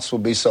droughts will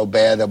be so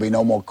bad, there'll be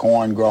no more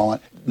corn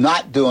growing.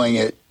 Not doing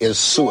it is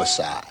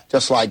suicide.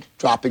 Just like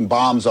dropping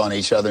bombs on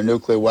each other,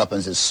 nuclear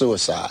weapons is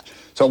suicide.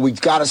 So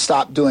we've got to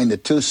stop doing the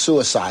two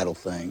suicidal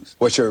things,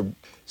 which are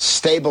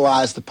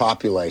stabilize the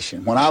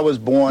population. When I was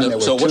born, there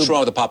were so what's wrong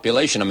with the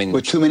population? I mean,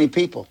 with too many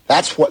people.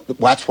 That's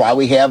why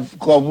we have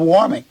global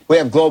warming. We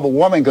have global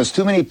warming because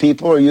too many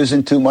people are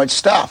using too much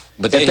stuff.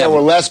 But if there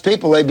were less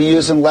people, they'd be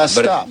using less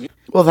stuff.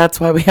 Well, that's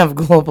why we have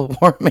global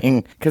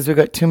warming, because we've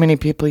got too many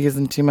people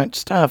using too much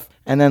stuff.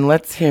 And then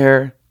let's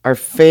hear our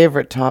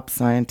favorite top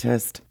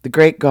scientist. The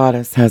great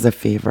goddess has a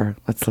fever.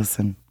 Let's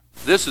listen.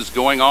 This is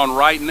going on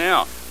right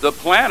now. The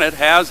planet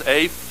has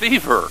a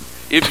fever.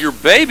 If your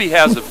baby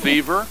has a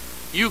fever,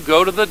 you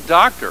go to the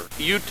doctor.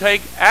 You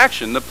take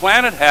action. The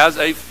planet has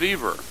a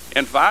fever.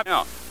 In fact,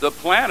 now, the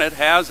planet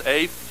has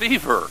a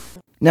fever.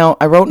 Now,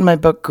 I wrote in my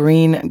book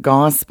Green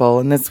Gospel,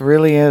 and this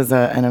really is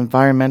an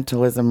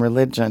environmentalism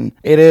religion.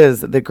 It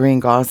is the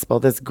Green Gospel,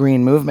 this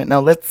green movement.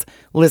 Now, let's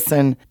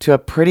listen to a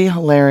pretty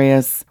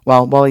hilarious,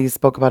 while you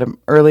spoke about him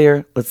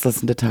earlier, let's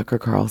listen to Tucker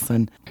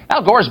Carlson.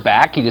 Al Gore's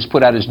back. He just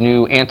put out his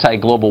new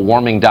anti-global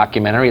warming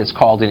documentary. It's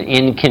called An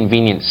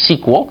Inconvenient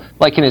Sequel.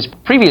 Like in his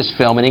previous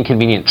film, An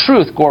Inconvenient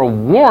Truth, Gore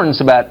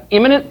warns about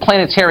imminent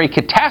planetary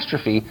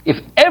catastrophe if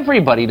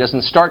everybody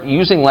doesn't start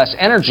using less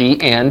energy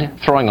and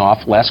throwing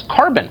off less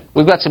carbon.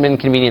 We've got some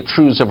inconvenient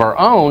truths of our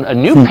own. A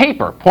new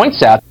paper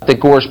points out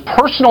that Gore's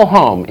personal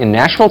home in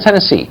Nashville,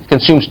 Tennessee,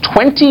 consumes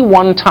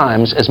 21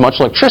 times as much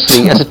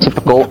electricity as a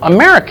typical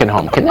American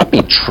home. Can that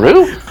be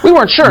true? We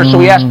weren't sure, so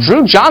we asked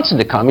Drew Johnson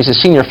to come. He's a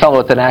senior fellow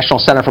at the National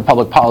Center for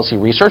Public Policy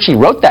Research. He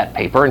wrote that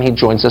paper, and he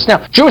joins us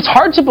now. Drew, it's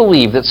hard to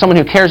believe that someone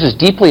who cares as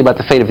deeply about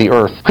the fate of the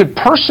Earth could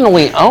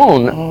personally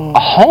own a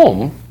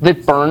home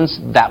that burns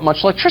that much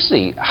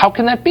electricity. How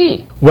can that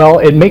be? Well,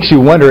 it makes you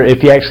wonder if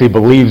he actually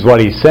believes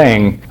what he's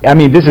saying. I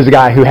mean, this is a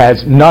guy who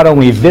has not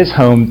only this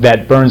home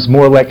that burns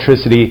more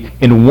electricity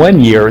in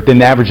 1 year than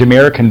the average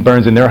American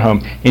burns in their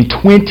home in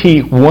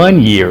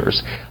 21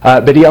 years,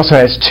 but he also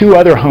has 2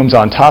 other homes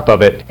on top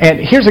of it. And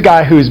here's a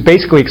guy who's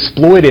basically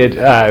exploited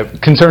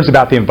concerns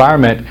about the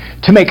environment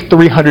to make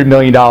 $300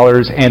 million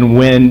and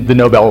win the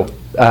Nobel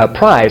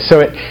prize.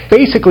 So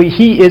basically,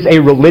 he is a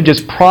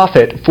religious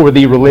prophet for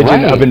the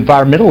religion of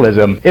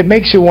environmentalism. It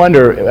makes you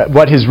wonder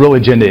what his real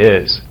agenda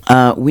is.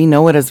 We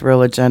know what his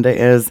real agenda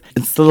is.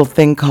 It's a little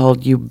thing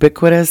called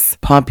ubiquitous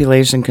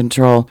population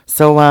control.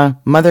 So,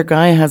 Mother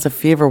Guy has a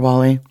fever,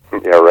 Wally.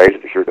 Yeah, right.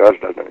 It sure does,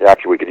 doesn't it?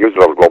 Actually, we could use a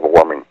little global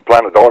warming. The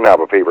planet don't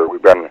have a fever.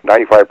 We've been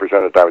 95% of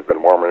the time it's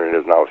been warmer than it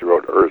is now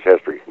throughout Earth's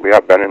history. We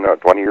have been in a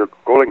 20-year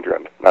cooling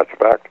trend. That's a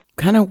fact.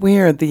 Kind of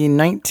weird. The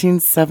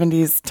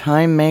 1970s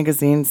Time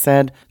magazine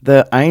said,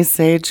 "The Ice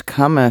Age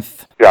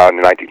cometh." Yeah, in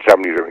the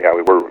 1970s, yeah,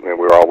 we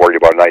were all worried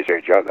about an ice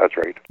age. Yeah, that's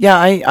right. Yeah,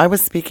 I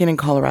was speaking in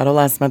Colorado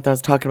last month. I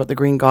was talking about the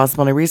Green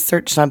Gospel, and I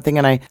researched something,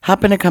 and I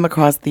happened to come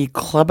across the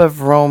Club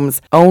of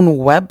Rome's own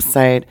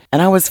website,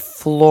 and I was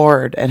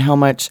floored at how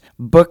much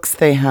books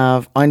they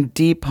have on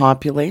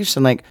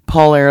depopulation, like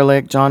Paul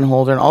Ehrlich, John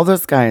Holder, and all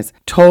those guys.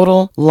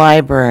 Total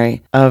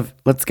library of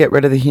let's get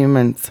rid of the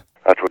humans.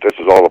 That's what this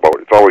is all about.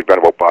 It's always been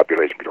about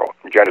population control.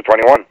 Agenda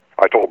 21.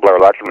 I told Blair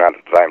Laxman at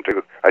the time,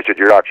 too. I said,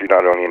 you're actually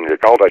not only in the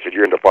occult, I said,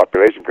 you're into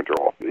population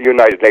control. The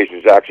United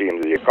Nations is actually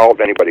into the occult.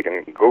 Anybody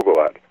can Google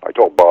that. I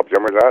told Bob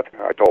Zimmer that.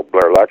 I told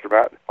Blair Laxman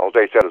that. All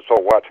they said is, so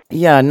what?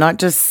 Yeah, not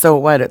just so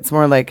what. It's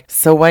more like,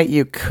 so what,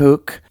 you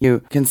kook,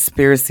 you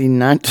conspiracy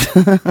nut.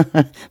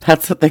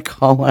 That's what they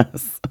call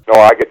us. No,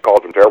 I get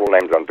called some terrible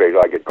names on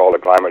Facebook. I get called a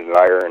climate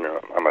denier, and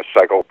I'm a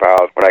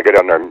psychopath. When I get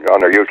on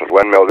their useless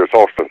windmill, their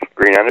solstice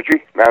green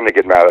energy, man, they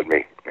get mad at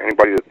me.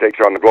 Anybody that takes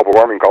on the global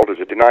warming cult is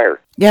a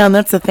denier. Yeah, and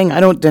that's the thing. I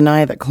don't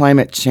deny that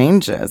climate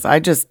changes. I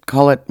just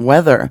call it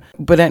weather.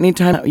 But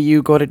anytime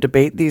you go to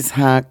debate these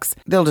hacks,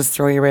 they'll just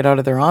throw you right out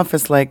of their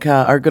office, like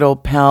our good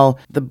old pal,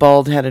 the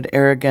bald-headed,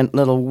 arrogant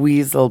little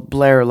weasel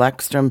Blair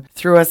Laxton,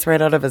 threw us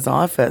right out of his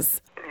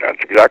office. That's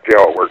exactly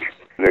how it works.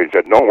 They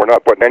said, no, we're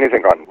not putting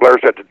anything on. Blair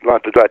said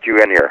not to let you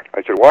in here.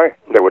 I said, why?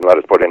 They wouldn't let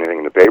us put anything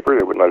in the paper.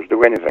 They wouldn't let us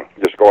do anything.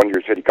 Just go into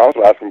your city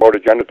council, ask them about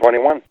Agenda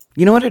 21.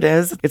 You know what it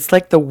is? It's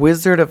like the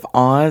Wizard of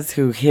Oz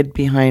who hid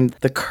behind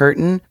the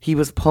curtain. He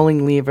was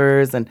pulling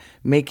levers and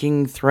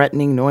making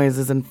threatening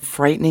noises and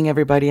frightening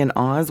everybody in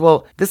Oz.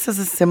 Well, this is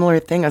a similar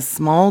thing. A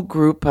small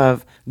group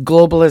of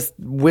globalist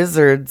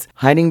wizards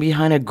hiding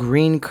behind a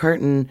green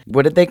curtain.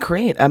 What did they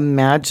create?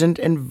 Imagined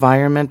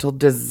environmental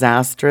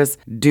disastrous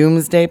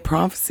doomsday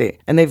prophecy.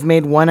 And they've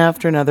made one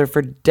after another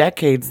for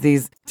decades.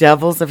 These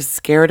devils have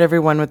scared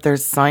everyone with their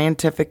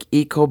scientific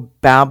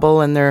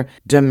eco-babble and their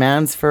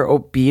demands for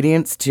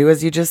obedience to,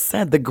 as you just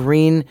said, the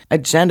green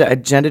agenda,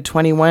 Agenda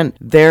 21,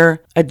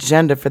 their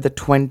agenda for the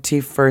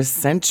 21st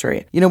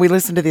century. You know, we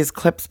listen to these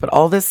clips, but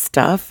all this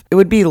stuff, it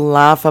would be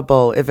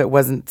laughable if it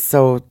wasn't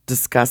so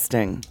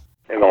disgusting.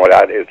 You know,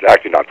 that is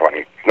actually not funny.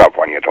 It's not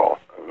funny at all.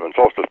 When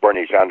Solstice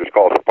Bernie Sanders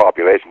calls for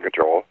population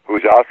control,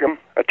 who's asking him?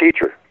 A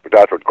teacher. But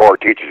that's what Gore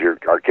teaches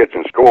our kids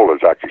in school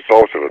is actually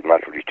socialism.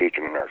 That's what he's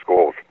teaching in our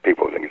schools.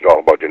 People think it's all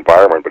about the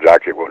environment, but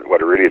actually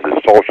what it really is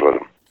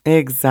socialism.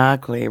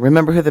 Exactly.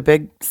 Remember who the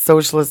big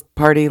socialist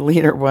party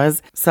leader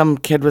was? Some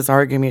kid was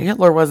arguing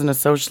Hitler wasn't a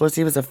socialist,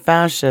 he was a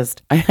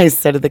fascist. I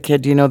said to the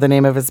kid, do you know the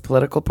name of his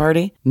political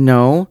party?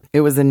 No,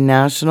 it was a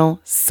National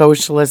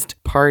Socialist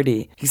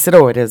Party. He said,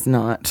 oh, it is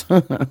not.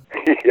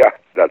 Yeah,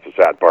 that's the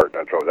sad part.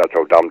 That's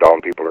how dumbed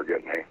down people are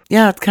getting, eh?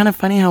 Yeah, it's kind of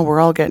funny how we're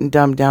all getting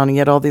dumbed down, and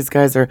yet all these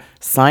guys are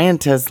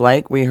scientists,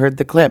 like we heard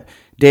the clip.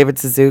 David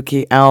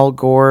Suzuki, Al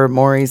Gore,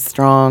 Maurice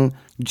Strong,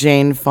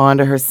 Jane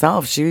Fonda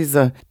herself. She's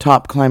a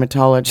top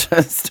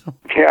climatologist.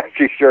 Yeah,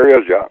 she sure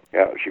is, yeah.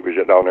 Yeah, she was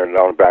down in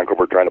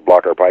Vancouver trying to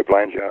block our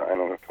pipelines, yeah. I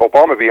know.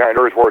 Obama behind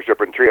Earth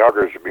Worship and tree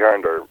huggers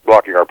behind her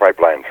blocking our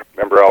pipelines.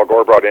 Remember Al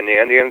Gore brought in the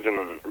Indians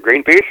and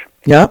Greenpeace?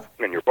 Yep.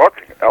 In your book,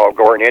 Al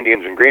Gore and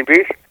Indians and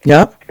Greenpeace?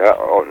 Yep. Yeah,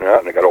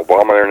 and they got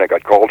Obama there and they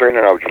got Coltrane,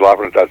 and I was just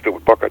laughing at that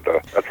stupid book.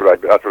 That's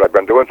what I've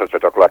been doing since I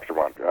took lecture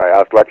on. I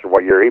asked lecture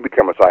what year he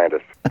became a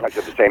scientist. I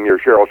said the same year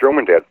Cheryl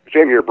Truman did, the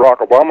same year Barack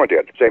Obama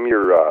did, the same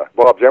year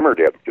Bob Zimmer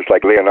did, just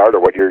like Leonardo.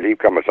 What year did he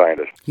become a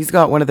scientist? He's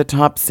got one of the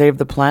top Save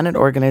the Planet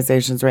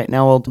organizations right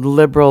now, old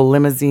liberal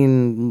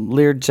limousine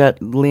Learjet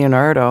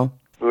Leonardo.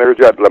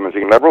 Learjet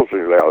limousine liberals,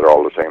 they're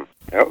all the same.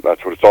 Yeah,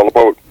 that's what it's all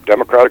about.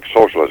 Democratic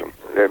socialism.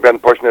 They've been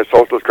pushing this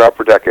socialist crap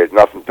for decades.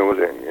 Nothing new.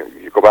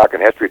 You go back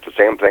in history, it's the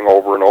same thing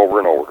over and over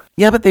and over.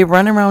 Yeah, but they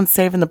run around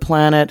saving the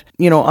planet,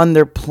 on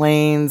their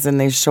planes, and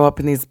they show up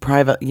in these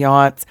private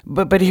yachts.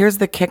 But here's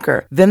the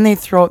kicker. Then they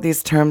throw out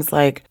these terms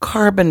like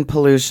carbon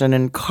pollution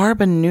and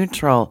carbon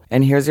neutral.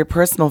 And here's your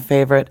personal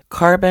favorite,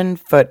 carbon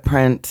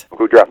footprint.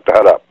 Who dreamt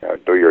that up?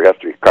 Do your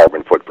history.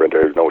 Carbon footprint.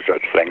 There's no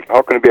such thing.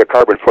 How can it be a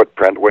carbon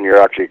footprint when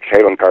you're actually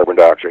exhaling carbon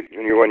dioxide?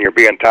 When you're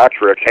being taxed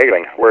for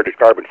exhaling, where does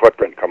carbon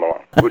footprint come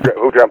along? Who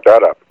dreamt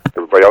that up?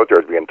 Everybody out there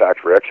is being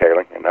taxed for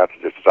exhaling, and that's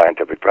just a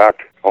scientific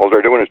fact. All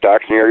they're doing is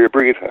taxing the air you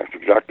breathe. That's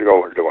exactly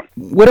all they're doing.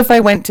 What if I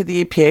went to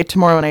the EPA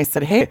tomorrow and I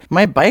said, hey,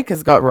 my bike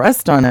has got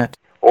rust on it?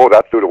 Oh,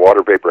 that's due to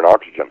water vapor and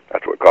oxygen.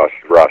 That's what causes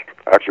rust.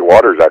 Actually,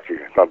 water is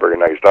it's not very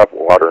nice stuff.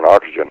 Water and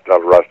oxygen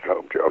does rust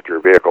out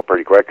your vehicle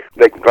pretty quick.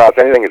 They can class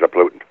anything as a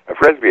pollutant. A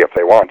Frisbee if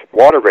they want.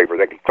 Water vapor,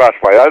 they can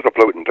classify that as a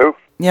pollutant too.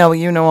 Yeah, well,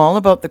 you know all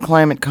about the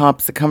climate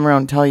cops that come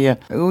around and tell you,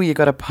 ooh, you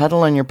got a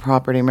puddle on your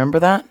property. Remember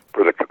that?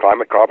 For the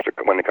climate cops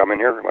that when they come in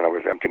here, when I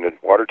was emptying the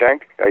water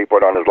tank, he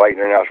put on his light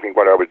and asked me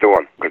what I was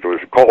doing. Because it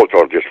was cold, so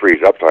it would just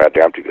freeze up, so I had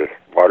to empty the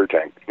water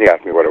tank. He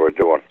asked me what I was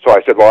doing. So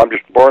I said, well, I'm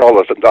just pouring all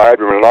this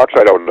dihydrogen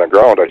monoxide out on the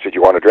ground. I said,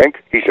 you want a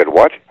drink? He said,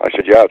 what? I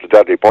said, yeah, it's a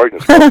deadly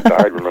poison. It's called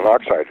dihydrogen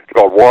monoxide. It's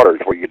called water.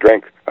 It's what you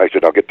drink. I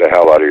said, now get the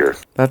hell out of here.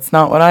 That's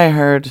not what I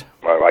heard.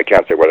 I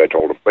can't say what I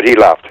told him, but he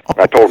left.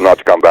 I told him not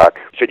to come back.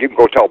 He said, you can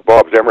go tell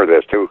Bob Zimmer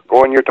this, too.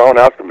 Go in your town and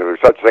ask him if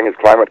there's such thing as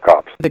climate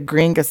cops. The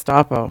Green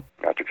Gestapo.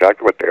 That's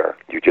exactly what they are.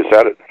 You just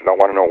said it. I don't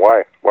want to know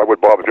why. Why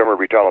would Bob Zimmer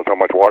be telling us how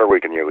much water we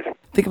can use?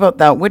 Think about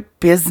that. What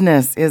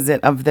business is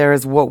it of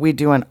theirs what we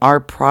do on our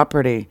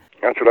property?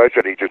 That's what I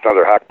said. He's just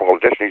another hack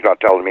politician. He's not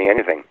telling me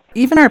anything.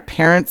 Even our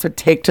parents would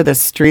take to the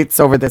streets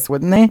over this,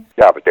 wouldn't they?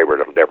 Yeah, but they were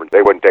different.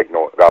 They wouldn't take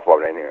no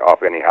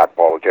off any hack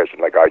politician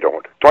like I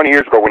don't. 20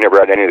 years ago, we never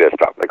had any of this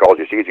stuff. Like all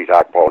you see is these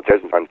hack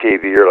politicians on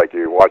TV, or like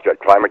you watch that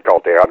climate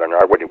cult they had on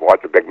there. I wouldn't even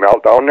watch the big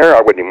meltdown there.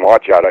 I wouldn't even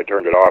watch that. I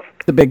turned it off.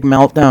 The big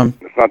meltdown.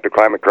 It's not the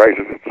climate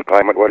crisis. It's the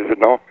climate, what is it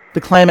now?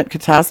 The climate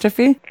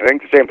catastrophe? I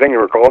think the same thing you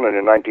were calling it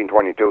in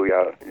 1922,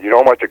 yeah. You know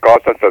how much it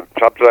costs us to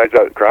subsidize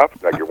that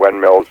crap? Like your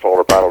windmills,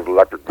 solar panels,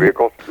 electric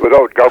vehicles?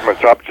 Without government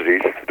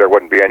subsidies, there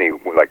wouldn't be any,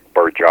 like,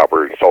 bird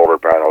choppers, solar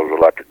panels,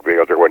 electric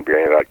vehicles. There wouldn't be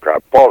any of that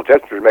crap.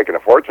 Politicians are making a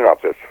fortune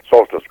off this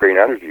socialist green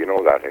energy. You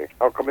know that, hey?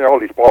 How come all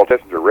these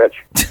politicians are rich?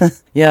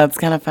 Yeah, it's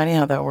kind of funny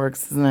how that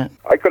works, isn't it?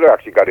 I could have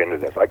actually got into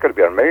this. I could have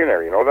been a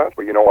millionaire, you know that?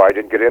 But you know why I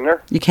didn't get in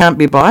there? You can't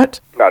be bought?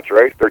 That's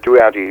right. They're too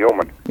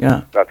anti-human.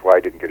 Yeah. That's why I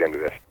didn't get into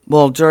this.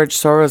 Well, George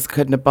Soros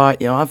couldn't have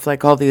bought you off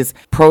like all these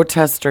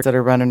protesters that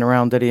are running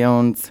around that he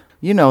owns.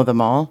 You know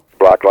them all.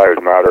 Black Lives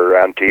Matter,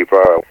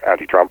 Antifa,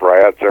 anti-Trump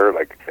riots there,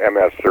 like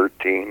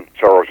MS-13.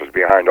 Soros was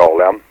behind all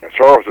them. And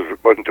Soros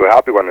wasn't too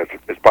happy when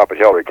his puppet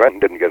Hillary Clinton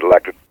didn't get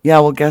elected. Yeah,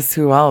 well, guess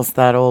who else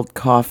that old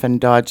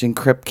coffin-dodging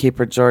crypt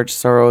keeper George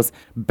Soros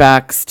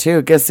backs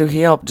too? Guess who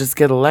he helped just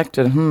get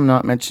elected?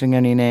 Not mentioning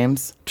any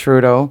names.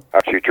 Trudeau.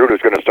 Actually,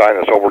 Trudeau's going to sign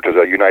us over to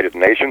the United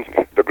Nations.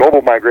 The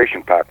Global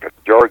Migration Pact.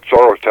 George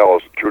Soros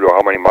tells Trudeau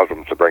how many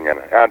Muslims to bring in.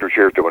 Andrew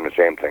Scheer's doing the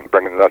same thing.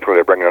 That's where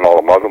they're bringing in all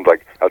the Muslims.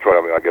 Like, that's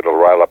why I get a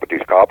little rile up at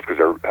these cops, because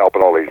they're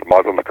helping all these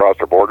Muslims across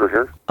their border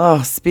here.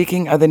 Oh,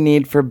 speaking of the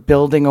need for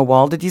building a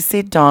wall, did you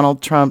see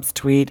Donald Trump's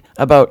tweet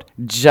about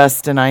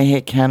Justin I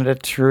Hate Canada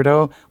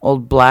Trudeau,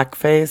 old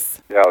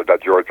blackface? Yeah,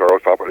 that George Soros.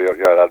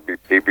 Yeah,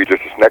 he'd be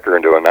just a snicker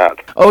in doing that.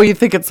 Oh, you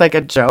think it's like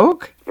a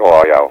joke?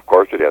 Oh, yeah, of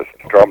course it is.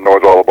 Trump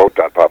knows all about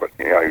that puppet.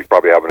 Yeah, he's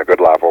probably having a good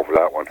laugh over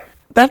that one.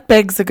 That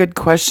begs a good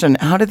question.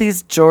 How do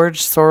these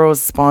George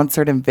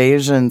Soros-sponsored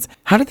invasions,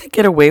 how do they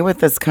get away with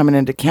this coming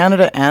into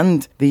Canada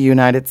and the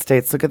United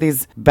States? Look at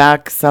these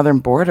back southern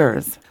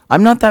borders.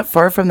 I'm not that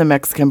far from the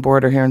Mexican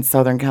border here in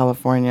Southern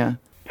California.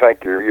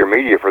 thank your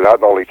media for that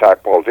and all these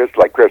hack politicians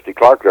like Christy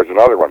Clark. There's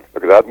another one.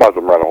 Look at that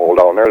Muslim run a hole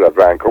down there, that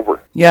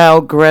Vancouver. Yeah,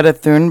 Greta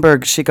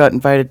Thunberg, she got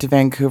invited to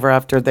Vancouver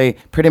after they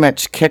pretty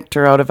much kicked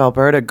her out of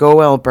Alberta.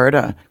 Go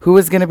Alberta. Who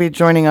is going to be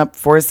joining up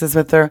forces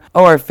with her?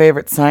 Oh, our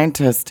favorite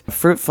scientist,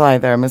 fruit fly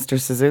there, Mr.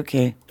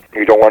 Suzuki.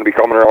 You don't want to be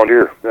coming around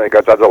here. They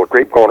got that little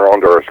creep going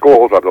around to our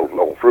schools, that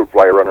little fruit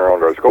fly running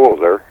around to our schools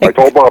there. I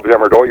told Bob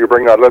Zimmer, don't you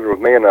bring that living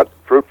with me and that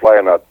fruit fly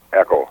and that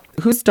Echo.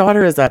 Whose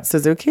daughter is that?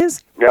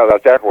 Suzuki's? Yeah,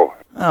 that's Echo.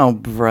 Oh,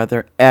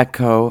 brother,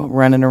 Echo,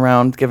 running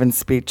around giving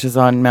speeches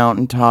on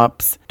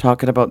mountaintops,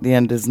 talking about the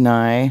end is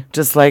nigh.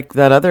 Just like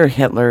that other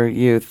Hitler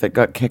youth that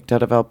got kicked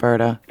out of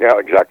Alberta. Yeah,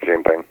 exact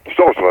same thing.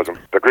 Socialism.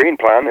 The Green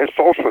Plan is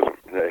socialism.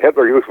 The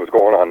Hitler Youth was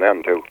going on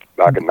then, too,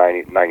 back in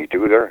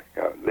 92 there.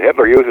 Yeah, the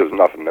Hitler Youth is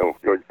nothing new.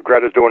 What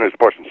Greta's doing is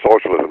pushing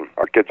socialism.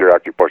 Our kids are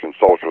actually pushing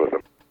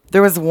socialism.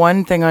 There was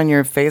one thing on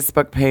your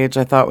Facebook page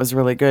I thought was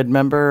really good.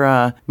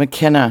 Remember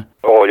McKenna?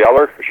 Oh,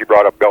 Yeller, she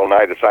brought up Bill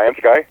Nye the Science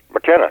Guy.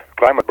 McKenna,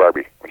 Climate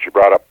Barbie, when she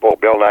brought up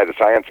Bill Nye the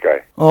Science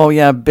Guy. Oh,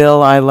 yeah,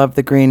 Bill, I love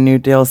the Green New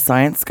Deal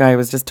science guy. I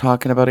was just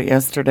talking about it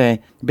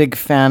yesterday. Big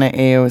fan of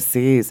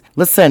AOC's.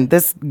 Listen,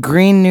 this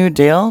Green New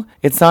Deal,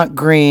 it's not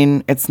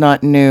green, it's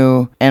not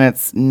new, and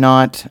it's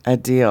not a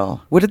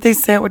deal. What did they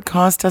say it would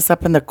cost us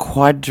up in the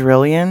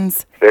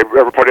quadrillions? They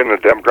ever put in the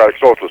Democratic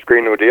Socialist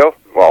Green New Deal?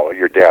 Well,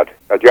 you're dead.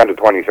 At the end of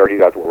 2030,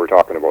 that's what we're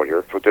talking about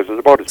here. That's what this is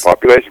about. It's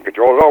population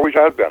control. It always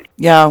has been.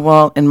 Yeah,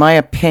 well, in my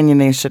opinion,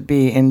 they should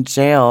be in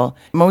jail.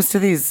 Most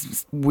of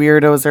these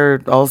weirdos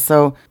are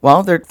also,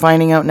 well, they're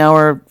finding out now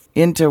are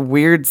into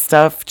weird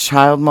stuff,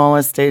 child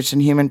molestation,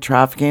 human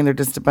trafficking. They're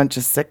just a bunch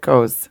of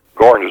sickos.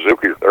 Gore and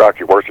Suzuki, they're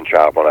actually worse than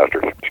child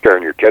molesters.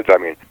 Scaring your kids, I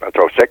mean, that's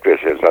how sick this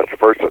is. That's the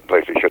first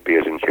place they should be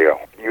is in jail.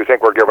 You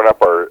think we're giving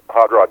up our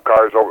hot rod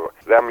cars over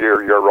them?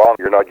 You're wrong.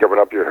 You're not giving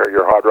up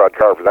your hot rod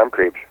car for them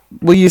creeps.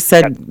 Well, you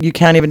said you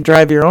can't even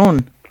drive your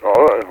own.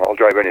 Oh, I'll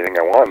drive anything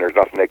I want. There's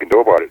nothing they can do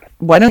about it.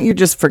 Why don't you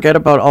just forget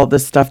about all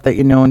this stuff that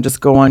you know and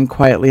just go on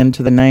quietly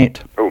into the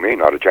night? Oh, me?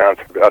 Not a chance.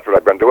 That's what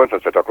I've been doing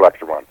since I took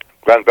Lextron.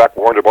 Glenn Beck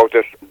warned about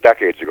this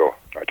decades ago.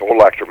 I told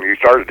Lextron, you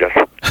started this.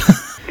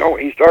 No,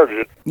 he started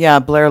it. Yeah,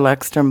 Blair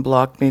Lexstrom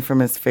blocked me from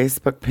his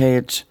Facebook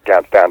page.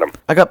 Can't stand him.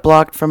 I got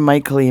blocked from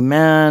Michael E.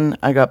 Mann.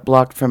 I got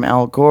blocked from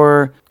Al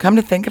Gore. Come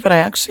to think of it, I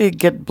actually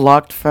get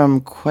blocked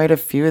from quite a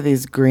few of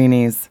these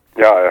greenies.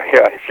 Yeah,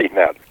 I've seen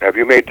that. Have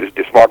you made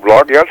the smart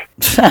blog yet?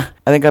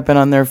 I think I've been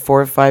on there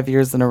 4 or 5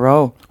 years in a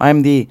row.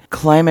 I'm the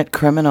climate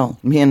criminal,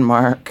 me and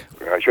Mark.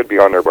 I should be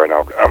on there by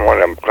now. I'm one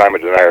of them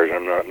climate deniers.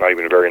 I'm not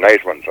even a very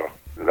nice one, so...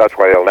 That's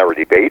why they'll never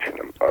debate,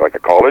 like a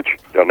college.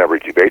 They'll never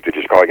debate. They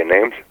just call you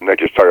names. And they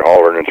just start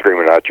hollering and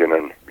screaming at you, and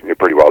then you're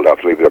pretty well off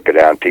to leave. They'll get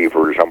Antifa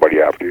or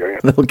somebody after you.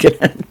 They'll get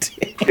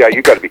Antifa. Yeah,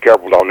 you got to be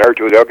careful down there,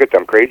 too. They'll get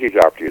them crazies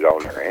after you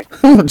down there, eh?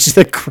 Just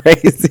the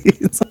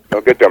crazies. They'll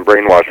get them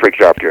brainwashed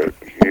freaks after you.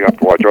 You have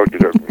to watch out.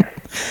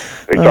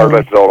 They start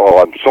listening to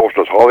all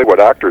socialist Hollywood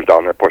actors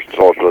down there pushing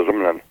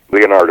socialism, and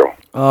Leonardo.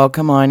 Oh,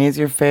 come on. He's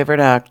your favorite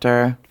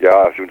actor.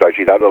 Yeah, as soon as I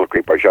see that little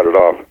creep, I shut it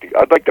off.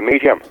 I'd like to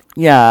meet him.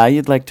 Yeah,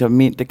 you'd like to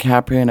meet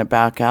DiCaprio in a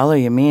back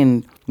alley. You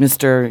mean,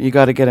 Mr. You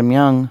got to get him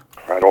young.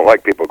 I don't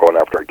like people going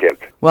after our kids.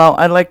 Well,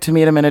 I'd like to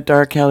meet him in a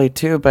dark alley,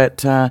 too,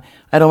 but I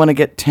don't want to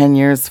get 10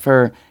 years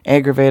for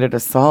aggravated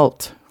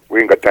assault. We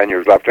ain't got 10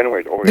 years left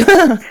anyway. Oh,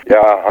 yeah.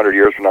 Yeah, 100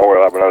 years from now,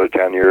 we'll have another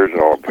 10 years.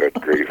 Oh, good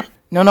grief.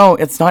 No,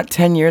 it's not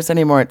 10 years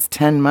anymore. It's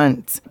 10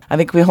 months. I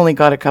think we only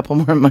got a couple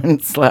more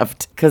months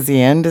left because the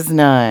end is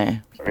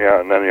nigh. Yeah,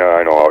 and then,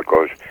 I know how it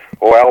goes.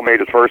 Oh, Al made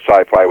his first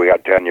sci-fi. We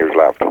had 10 years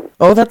left.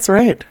 Oh, that's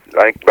right.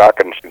 I think back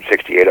in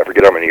 68, I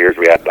forget how many years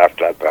we had left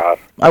that path.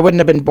 I wouldn't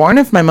have been born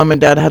if my mom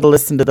and dad had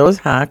listened to those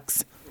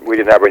hacks. We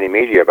didn't have any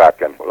media back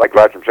then. Like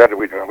Gladstone said,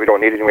 we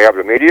don't need it, we have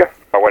the media.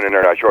 I went in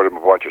there and I showed him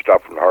a bunch of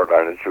stuff from the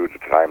Heartland Institute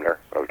at the time there.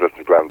 I was listening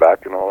to Glenn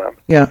Beck and all that.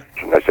 Yeah.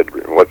 And I said,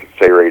 what's it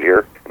say right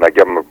here? And I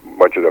gave him a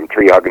bunch of them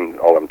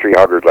all them tree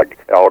huggers like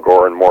Al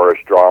Gore and Morris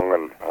Strong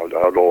and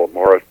Aldo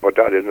Morris. But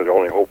that isn't the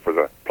only hope for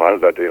the planet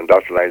that the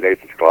industrialized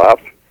nations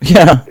collapse.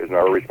 Yeah. Isn't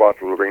our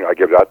responsible to bring? I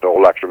gave that the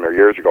whole lecture there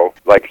years ago.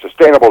 Like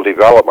sustainable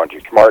development,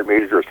 smart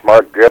meters or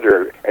smart grid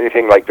or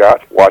anything like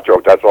that. Watch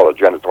out, that's all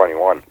Agenda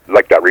 21.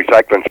 Like that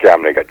recycling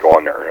scam they got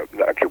going there.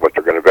 Actually, what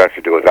they're going to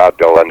eventually do is that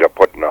they'll end up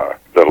putting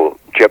little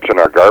chips in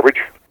our garbage.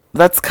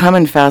 That's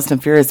coming fast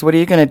and furious. What are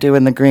you going to do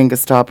when the Green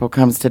Gestapo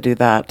comes to do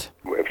that?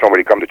 If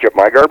somebody come to chip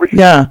my garbage?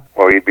 Yeah.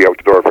 Well, he'd be out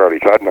the door fairly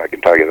sudden, I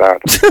can tell you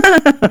that.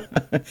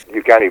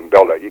 You can't even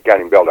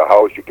build a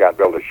house, you can't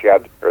build a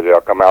shed, or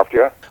they'll come after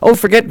you. Oh,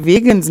 forget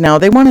vegans now.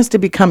 They want us to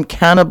become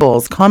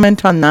cannibals.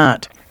 Comment on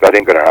that. That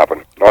ain't going to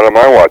happen. Not on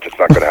my watch, it's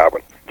not going to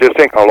happen. Just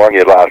think how long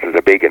you'd last as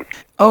a vegan.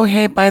 Oh,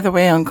 hey, by the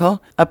way,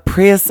 Uncle, a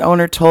Prius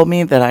owner told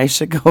me that I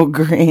should go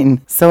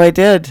green. So I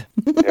did.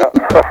 Yeah.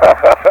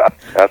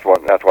 That's one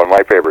of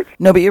my favorites.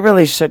 No, but you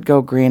really should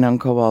go green,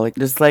 Uncle Wally.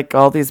 Just like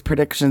all these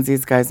predictions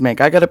these guys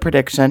make. I got a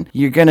prediction.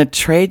 You're going to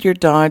trade your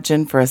Dodge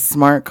in for a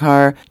smart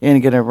car. You're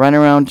going to run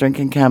around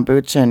drinking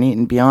kombucha and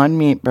eating Beyond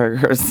Meat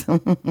burgers.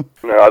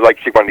 I'd like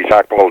to see one of these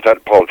hack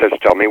politicians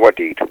tell me what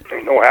to eat.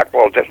 Ain't no hack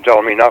politician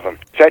telling me nothing.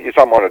 Sent you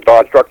something on a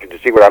Dodge truck to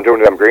see what I'm doing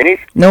to them greenies?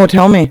 No,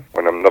 tell me.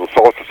 When them little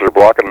socialists are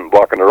blocking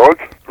the roads,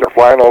 they're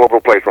flying all over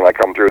the place when I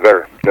come through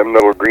there. Them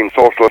little green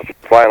socialists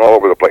flying all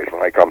over the place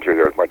when I come through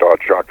there with my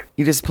Dodge truck.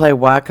 You just play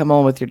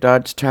whack-a-mole with your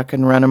Dodge truck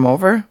and run them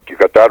over? You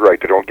got that right.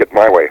 They don't get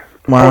my way.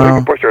 Wow. Well, they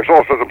can push their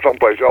socialism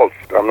someplace else.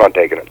 I'm not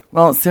taking it.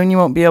 Well, soon you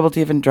won't be able to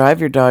even drive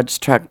your Dodge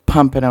truck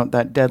pumping out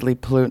that deadly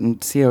pollutant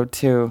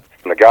CO2.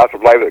 And the gas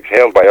of life that's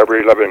exhaled by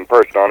every living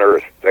person on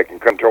Earth, they can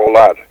control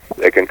that.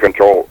 They can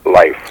control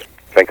life.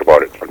 Think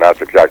about it. And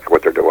that's exactly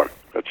what they're doing.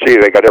 Let's see,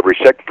 they got every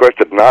sick,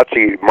 twisted,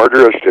 Nazi,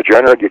 murderous,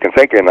 degenerate you can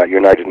think of in that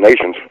United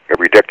Nations.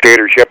 Every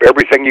dictatorship,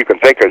 everything you can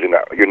think of in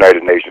that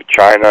United Nations.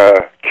 China,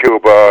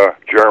 Cuba,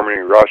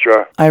 Germany,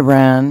 Russia.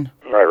 Iran,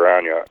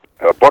 yeah.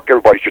 A book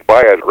everybody should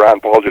buy it.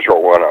 Rand Paul just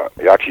wrote one.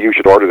 Actually, you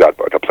should order that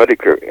book. The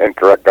Politically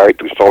Incorrect Guide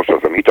to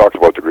Socialism. He talks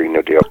about the Green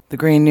New Deal. The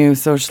Green New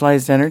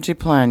Socialized Energy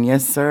Plan.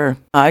 Yes, sir.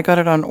 I got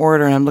it on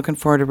order, and I'm looking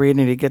forward to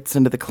reading it. He gets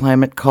into the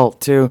climate cult,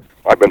 too.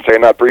 I've been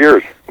saying that for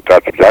years.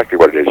 That's exactly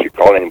what it is. You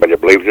call anybody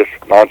that believes this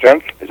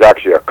nonsense, it's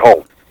actually a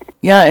cult.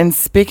 Yeah, and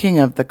speaking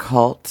of the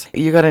cult,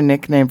 you got a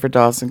nickname for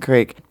Dawson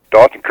Creek.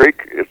 Dawson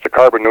Creek is the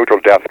carbon-neutral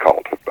death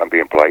cult. I'm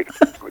being polite.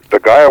 The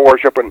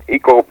Gaia-worshipping,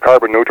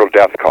 eco-carbon-neutral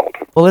death cult.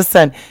 Well,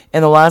 listen,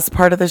 in the last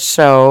part of the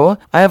show,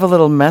 I have a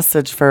little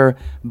message for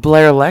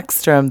Blair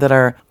Leckstrom that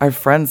our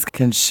friends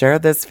can share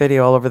this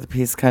video all over the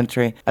Peace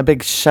Country. A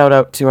big shout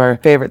out to our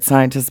favorite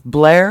scientist,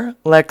 Blair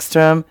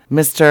Leckstrom,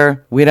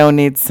 Mr. We Don't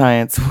Need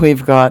Science,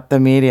 We've Got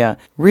the Media.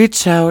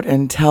 Reach out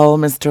and tell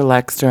Mr.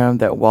 Leckstrom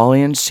that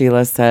Wally and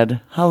Sheila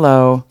said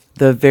hello.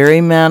 The very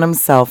man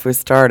himself who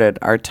started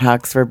our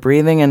tax for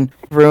breathing and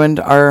ruined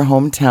our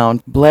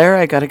hometown. Blair,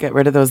 I gotta get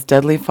rid of those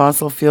deadly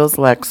fossil fuels,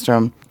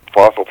 Leckstrom.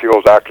 Fossil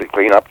fuels actually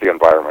clean up the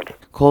environment.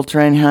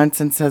 Coltrane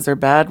Hansen says they're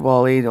bad,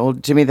 Wally.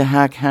 Old Jimmy the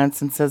Hack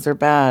Hansen says they're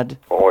bad.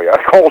 Oh, yeah,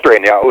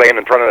 Coltrane, yeah, laying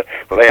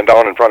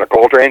down in front of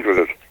Coltrane's with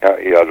his,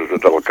 he has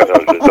his little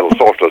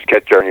socialist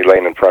kit there, and he's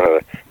laying in front of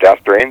the gas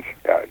drains.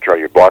 Yeah,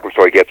 try to block him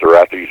so he gets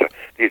arrested.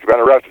 He's been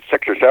arrested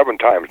 6 or 7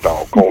 times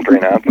now,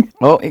 Coltrane Hansen.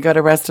 Oh, he got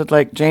arrested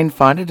like Jane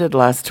Fonda did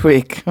last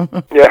week.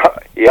 Yeah,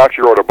 he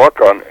actually wrote a book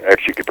on,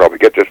 actually you could probably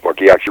get this book,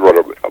 he actually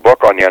wrote a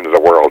book on the end of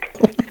the world.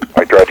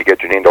 I tried to get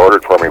Janine to order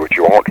it for me, but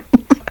you won't.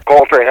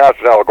 Coltrane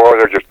Hansen and Al Gore,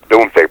 they're just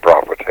doomsday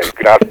prophets. Hey, you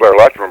can ask Blair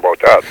Leckstrom about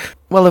that.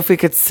 Well, if we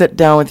could sit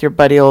down with your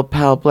buddy old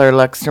pal Blair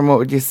Leckstrom, what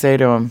would you say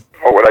to him?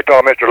 Oh, what I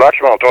told Mr.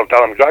 Leckstrom, I'll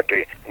tell him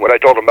exactly. What I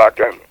told him back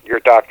then, you're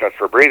taxing us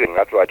for breathing.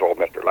 That's what I told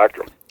Mr.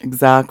 Leckstrom.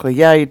 Exactly.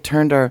 Yeah, you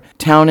turned our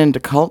town into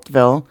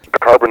Cultville. A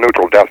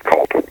carbon-neutral death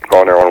cult. Go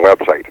on their own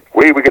website.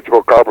 We get to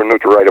go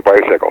carbon-neutral ride a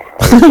bicycle.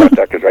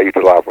 I used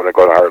to laugh when I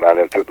go to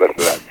Heartland and listen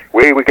to that.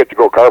 We get to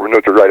go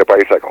carbon-neutral ride a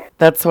bicycle.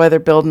 That's why they're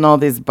building all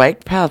these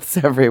bike paths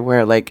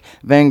everywhere, like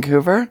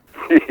Vancouver.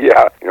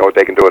 Yeah, you know what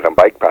they can do with them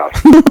bike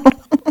paths.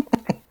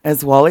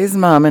 As Wally's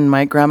mom and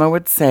my grandma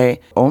would say,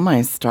 oh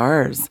my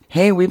stars.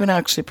 Hey, we've been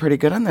actually pretty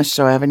good on this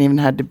show. I haven't even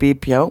had to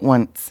beep you out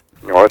once.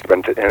 You know, it's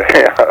been,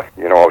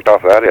 you know how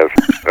tough that is.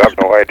 I have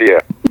no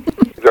idea.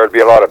 There'd be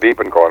a lot of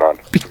beeping going on.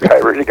 I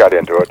really got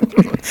into it.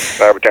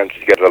 I have a tendency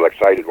to get a little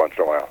excited once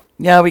in a while.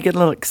 Yeah, we get a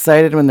little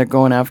excited when they're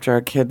going after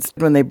our kids,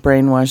 when they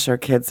brainwash our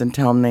kids and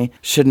tell them they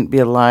shouldn't be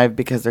alive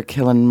because they're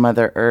killing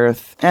Mother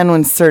Earth. And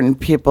when certain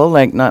people,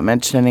 like not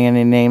mentioning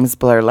any names,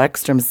 Blair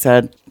Leckstrom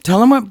said, tell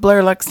them what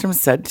Blair Leckstrom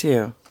said to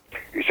you.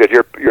 He said,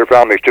 your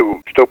family's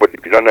too stupid.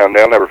 They'll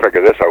never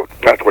figure this out.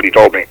 That's what he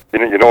told me.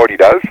 You know what he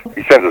does?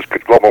 He sends his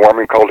global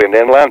warming cult in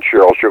inland.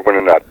 Cheryl went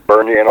in that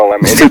Bernie and all them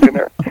idiots in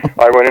there.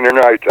 I went in there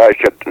and I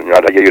said,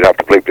 you'd have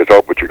to bleep this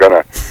out, but you're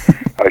going to...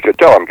 I said,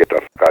 tell him, get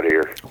the fuck out of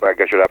here. I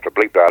guess you'd have to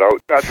bleep that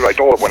out. That's what I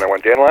told him when I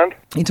went to inland.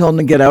 He told him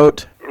to get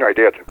out. I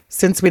did.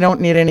 Since we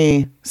don't need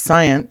any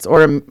science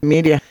or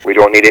media. We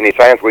don't need any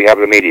science, we have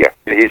the media.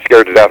 He's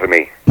scared to death of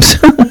me.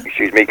 He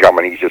sees me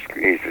coming, he's just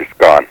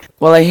gone.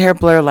 Well, I hear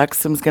Blair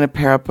Leckstrom's going to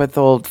pair up with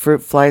old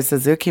Fruit Fly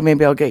Suzuki.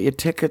 Maybe I'll get you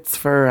tickets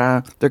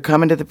for, they're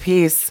coming to the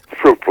Peace.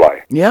 Fruit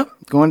Fly? Yep,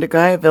 going to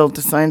Guyaville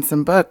to sign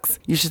some books.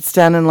 You should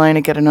stand in line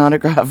and get an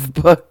autographed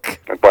book.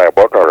 And buy a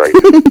book, all right.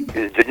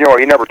 Did you know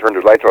he never turned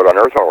his lights out on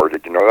Earth Hour?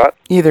 Did you know that?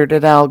 Either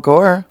did Al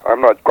Gore.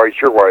 I'm not quite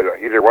sure why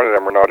either one of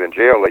them are not in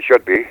jail. They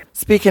should be.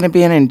 Speaking of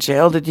being in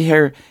jail, did you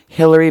hear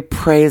Hillary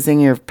praising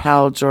your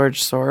pal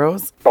George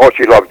Soros? Oh,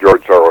 she loved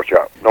George Soros,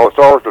 yeah. No,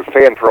 Soros was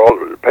paying for all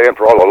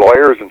the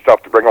lawyers and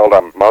stuff to bring all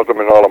them Muslim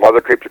and all them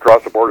other creeps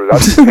across the border.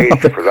 That's the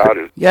pay for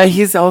that. Yeah,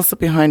 he's also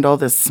behind all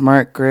this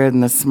smart grid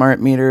and the smart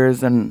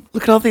meters. And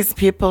look at all these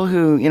people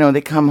who,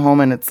 they come home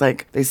and it's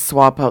like they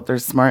swap out their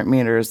smart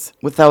meters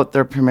without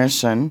their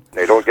permission.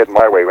 They don't get in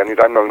my way.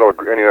 Anytime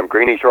any of them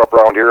greenies show up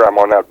around here, I'm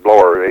on that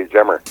blower,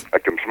 Zimmer.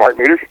 Like them smart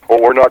meters.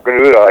 Oh, we're not going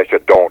to do that. I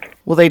said, don't.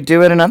 Well, they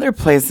do it in other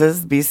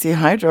places. BC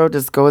Hydro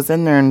just goes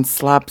in there and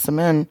slaps them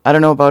in. I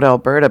don't know about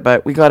Alberta,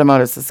 but we got them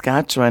out of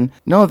Saskatchewan.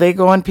 No, they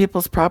go on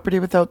people's property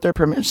without their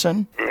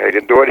permission. They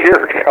didn't do it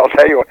here. I'll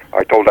tell you.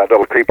 I told that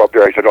little creep up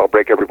there, I said, I'll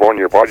break every bone in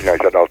your body. And I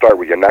said, I'll start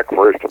with your neck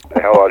first.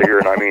 The hell out of here.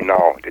 And I mean,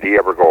 no. Did he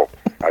ever go?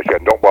 I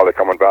said, don't bother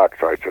coming back.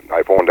 So I said,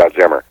 I phoned that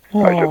Zimmer.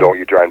 Oh. I said, don't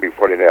you try and be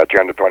putting that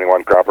Agenda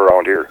 21 crap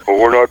around here. Well,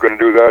 we're not going to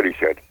do that, he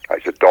said. I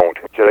said, don't.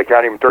 He said, I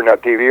can't even turn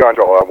that TV on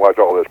to watch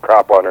all this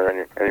crap on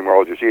there anymore.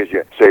 All you see is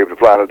you save the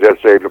planet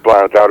this, save the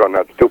planet that on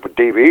that stupid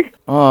TV.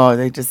 Oh,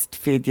 they just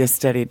feed you a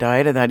steady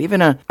diet of that.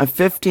 Even a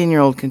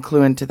 15-year-old can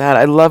clue into that.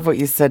 I love what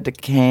you said to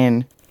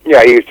Kane.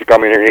 Yeah, he used to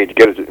come in here and he'd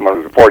get his, when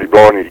it was 40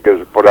 blowing, he'd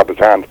put up his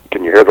hand.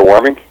 Can you hear the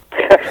warming?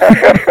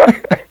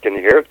 Can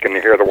you hear it? Can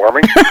you hear the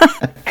warming?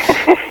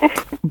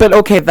 But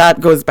okay,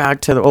 that goes back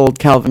to the old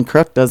Calvin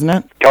Crook, doesn't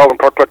it? Calvin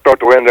Crook looked out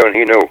the window and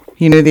he knew.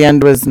 He knew the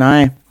end was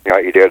nigh.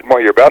 Yeah, he did.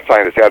 Well, your best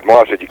scientist, Ed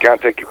Moss, said you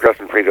can't take your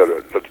Christmas tree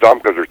to the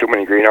dump because there's too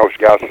many greenhouse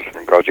gases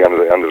and cause the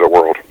end of the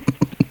world.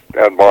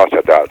 Ed Moss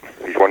said that.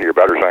 He's one of your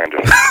better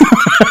scientists.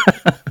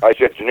 I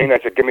said, Janine,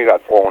 give me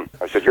that phone.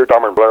 I said, you're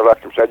dumber than Blair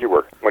Lexham said you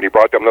were. When he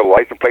brought them little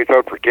license plates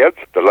out for kids,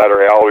 the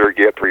letter L you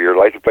get for your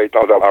license plate,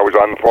 I was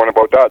on the phone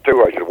about that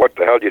too. I said, what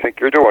the hell do you think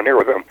you're doing here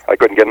with him? I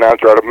couldn't get an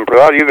answer out of him for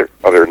that either,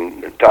 other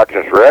than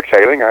taxing us for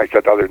exhaling. I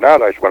said, other than that,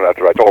 that's what I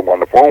told him on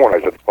the phone when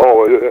I said,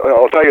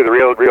 I'll tell you the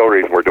real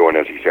reason we're doing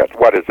this, he said.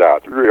 What is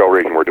that? The real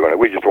reason we're doing it.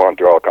 We just want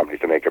the oil companies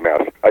to make a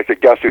mess. I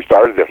said, guess who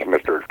started this,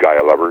 Mr. Guy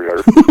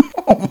Lover?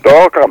 The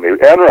oil company,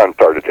 Enron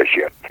started this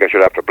shit. I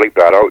should have to bleep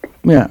that out.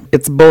 Yeah,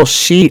 it's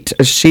bullshit.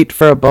 A sheet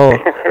for a bull.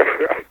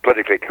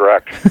 Politically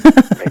correct.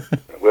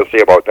 We'll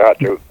see about that,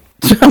 too.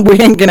 We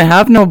ain't going to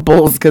have no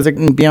bulls because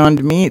they're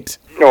beyond meat.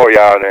 Oh,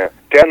 yeah.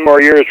 10 more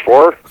years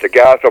for the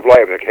gas of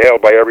life,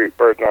 hailed by every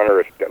person on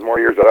Earth. 10 more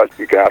years of that.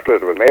 You can have to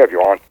live with me if you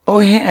want. Oh,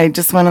 hey, I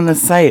just went on the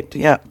site.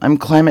 Yeah, I'm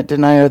Climate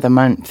Denier of the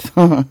Month.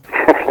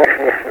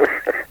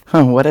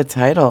 Oh, what a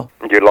title.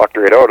 You locked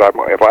right out.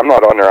 If I'm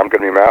not on there, I'm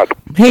going to be mad.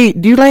 Hey,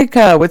 do you like,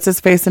 what's his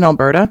face in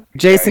Alberta?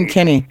 Jason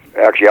Kinney.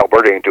 Actually,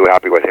 Alberta ain't too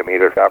happy with him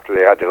either after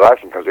they had the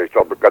election because they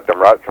still got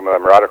some of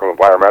them radical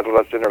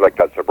environmentalists in there, like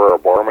that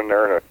Sabura Borman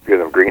there, and a few of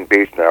them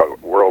Greenpeace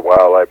and the World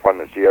Wildlife Fund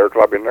and Sierra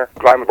Club in there.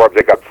 Climate Board,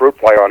 they got Fruit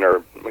Fly on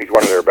there. He's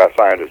one of their best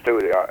scientists, too,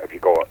 if you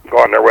go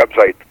on their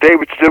website.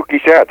 David Stuckey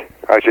said.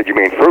 I said, you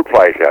mean Fruit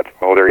Fly said?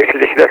 Oh,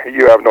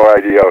 you have no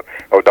idea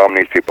how dumb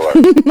these people are.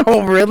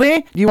 Oh,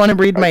 really? Do you want to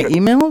read my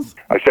emails?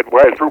 I said,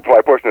 why is Fruit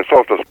Fly pushing the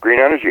socialist green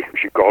energy?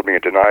 She called me a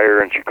denier,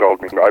 and she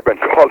called me, I've been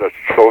called a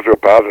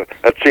sociopath.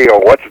 Let's see,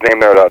 what's his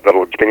name there, that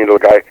little skinny little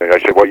guy? And I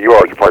said, well, you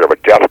are part of a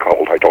death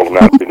cult. I told him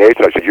that.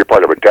 I said, you're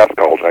part of a death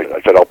cult.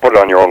 I said, I'll put it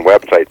on your own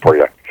website for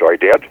you. So I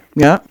did.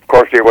 Yeah. Of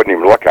course, they wouldn't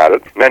even look at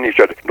it. And then he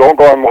said, don't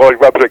go on Wally's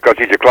website because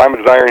he's a climate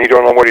denier and he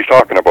don't know what he's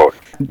talking about.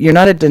 You're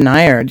not a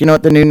denier. Do you know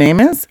what the new name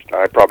is?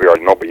 I probably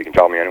already know, but you can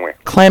tell me anyway.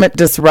 Climate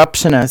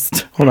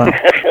disruptionist. Hold on.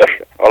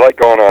 I like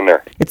going on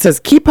there. It says,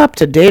 keep up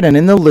to date and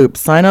in the loop.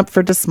 Sign up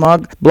for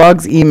Desmog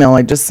Blog's email.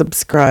 I just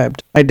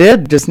subscribed. I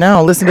did just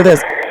now. Listen to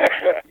this.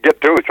 Get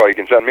to it so you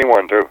can send me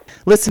one too.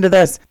 Listen to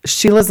this.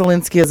 Sheila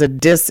Zielinski is a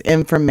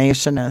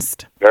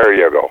disinformationist. There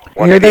you go.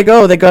 Here they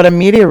go. They got a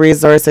media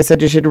resource. I said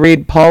you should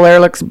read Paul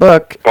Ehrlich's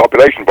book.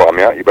 Population Bomb,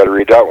 yeah. You better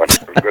read that one.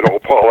 Good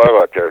old Paul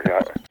Ehrlich there,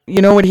 yeah.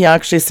 You know what he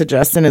actually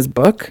suggests in his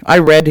book? I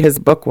read his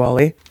book,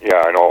 Wally.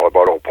 Yeah, I know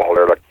about old Paul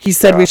Ehrlich. He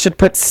said we should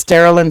put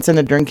sterilants in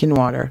the drinking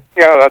water.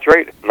 Yeah, that's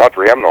right. Not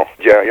for him, though.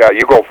 Yeah,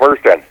 you go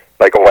first then.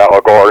 Like a while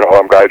ago, and all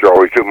them guys are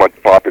always too much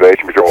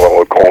population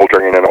control, coal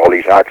turning and all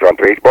these hacks on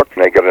Facebook,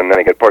 and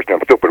they get pushed in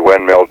stupid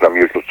windmills and them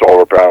useless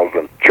solar panels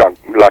and junk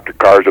electric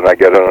cars, and I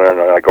get in there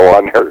and I go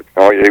on there.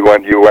 Oh, you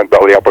went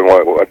belly up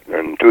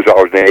in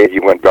 2008,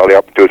 you went belly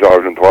up in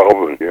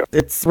 2012. And, yeah.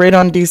 It's right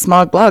on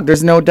Desmog Blog.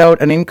 There's no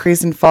doubt an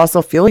increase in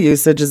fossil fuel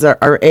usages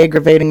are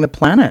aggravating the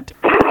planet.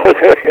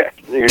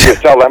 You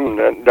just tell them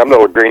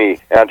little greeny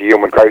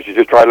anti-human Christ, you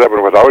just try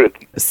living without it.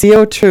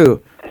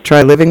 CO2.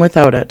 Try living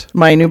without it.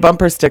 My new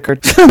bumper sticker.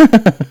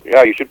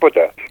 Yeah, you should put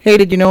that. Hey,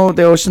 did you know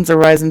the oceans are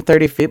rising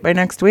 30 feet by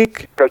next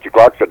week? Because your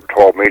clock said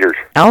 12 meters.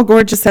 Al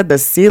Gore just said the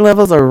sea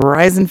levels are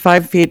rising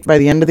 5 feet by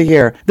the end of the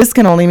year. This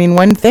can only mean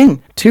one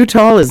thing. Too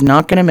tall is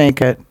not going to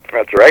make it.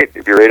 That's right.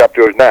 If you're right up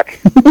to his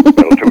neck. A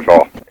little too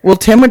tall. Well,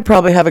 Tim would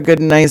probably have a good,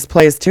 nice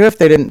place, too, if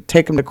they didn't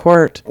take him to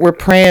court. We're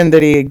praying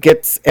that he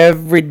gets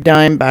every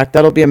dime back.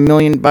 That'll be $1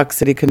 million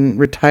that he can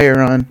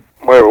retire on.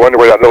 Well, I wonder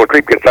where that little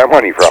creep gets that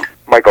money from.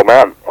 Michael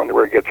Mann. I wonder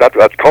where he gets that.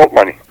 That's cult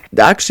money.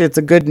 Actually, it's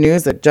a good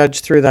news that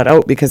Judge threw that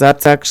out because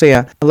that's actually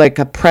a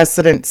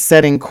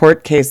precedent-setting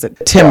court case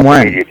that Tim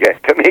won.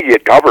 To me,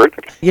 you'd covered.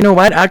 You know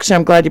what? Actually,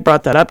 I'm glad you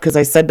brought that up because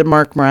I said to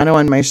Mark Morano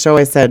on my show,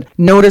 I said,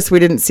 notice we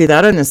didn't see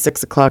that in the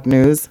 6 o'clock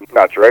news.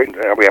 That's right.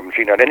 We haven't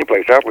seen that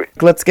anyplace, have we?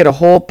 Let's get a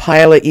whole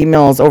pile of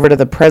emails over to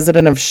the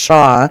president of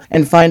Shaw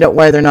and find out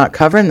why they're not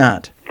covering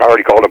that. I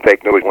already called them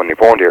fake news when they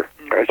phoned here.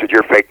 I said,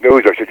 you're fake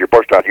news. I said, you're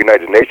pushed on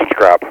United Nations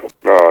crap.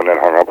 Oh, and then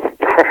hung up.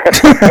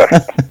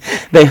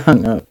 They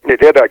hung up. They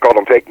did. I called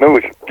them fake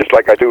news, just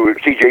like I do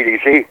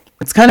CJDC.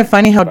 It's kind of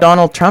funny how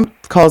Donald Trump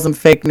calls them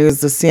fake news.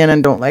 The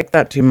CNN don't like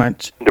that too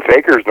much. The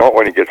fakers know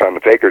when he gets on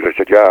the fakers. I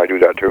said, yeah, I do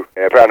that too.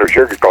 If Andrew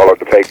Scheer could call it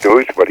the fake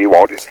news, but he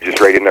won't. He's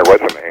just right in there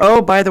with him. Eh?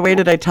 Oh, by the way,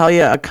 did I tell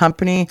you a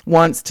company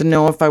wants to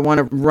know if I want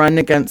to run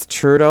against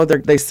Trudeau?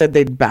 They said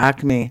they'd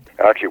back me.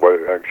 Actually,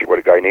 what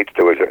a guy needs to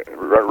do is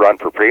run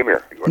for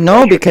premier.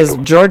 No, because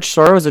George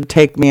Soros would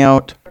take me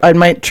out. I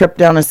might trip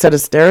down a set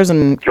of stairs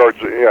and... George,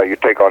 yeah, you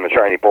take on the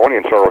shiny pony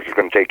and Soros is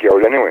going to take you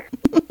out anyway.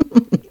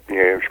 Yeah,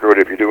 you're screwed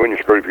if you do and you're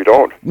screwed if you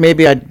don't.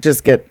 Maybe I'd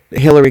just get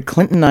Hillary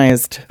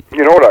Clintonized.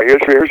 You know what?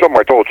 Here's something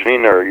I told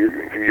Janine there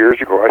a few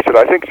years ago. I said,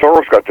 I think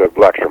Soros got the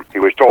lecture. He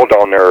was told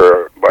down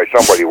there by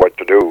somebody what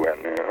to do,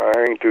 and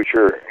I ain't too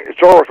sure.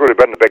 Soros would have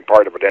been a big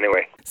part of it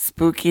anyway.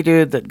 Spooky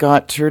dude that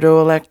got Trudeau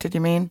elected,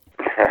 you mean?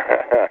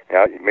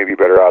 Yeah, maybe you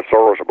better ask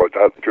Soros about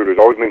that. Trudeau's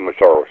always meeting with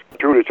Soros.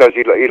 Trudeau says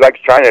he likes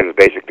China as a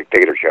basic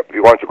dictatorship. He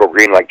wants to go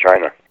green like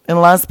China. In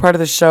the last part of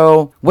the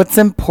show, what's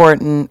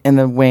important in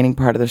the waning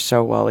part of the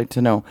show, Wally,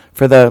 to know,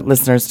 for the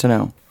listeners to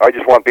know? I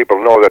just want people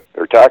to know that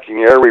they're taxing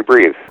the air we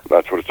breathe.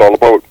 That's what it's all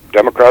about.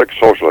 Democratic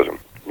socialism.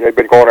 They've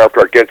been going after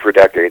our kids for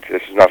decades.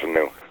 This is nothing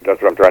new.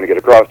 That's what I'm trying to get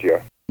across to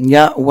you.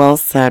 Yeah, well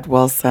said,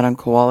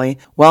 Uncle Wally.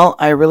 Well,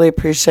 I really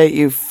appreciate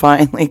you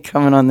finally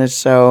coming on this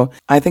show.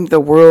 I think the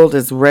world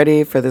is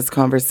ready for this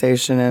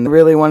conversation, and I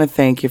really want to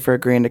thank you for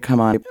agreeing to come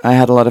on. I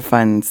had a lot of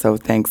fun, so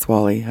thanks,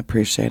 Wally. I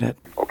appreciate it.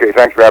 Okay,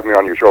 thanks for having me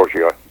on your show,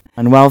 Sheila.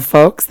 And well,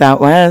 folks,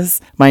 that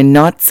was my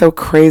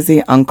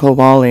not-so-crazy Uncle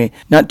Wally.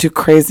 Not too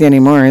crazy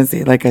anymore, is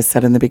he? Like I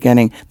said in the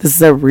beginning, this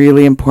is a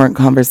really important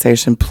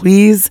conversation.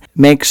 Please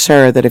make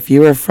sure that if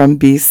you are from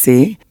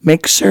BC,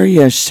 make sure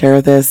you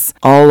share this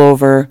all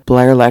over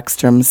Blair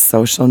Lekstrom's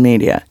social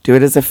media. Do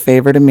it as a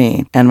favor to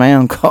me and my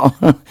uncle.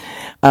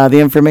 The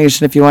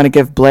information, if you want to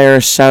give Blair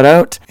a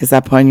shout-out, is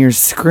up on your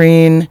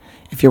screen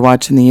if you're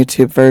watching the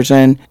YouTube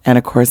version. And,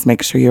 of course,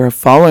 make sure you are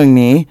following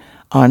me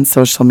on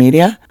social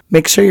media.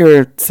 Make sure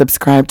you're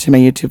subscribed to my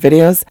YouTube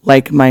videos,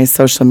 like my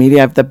social media.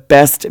 I have the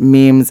best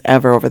memes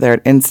ever over there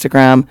at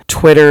Instagram,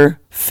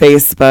 Twitter,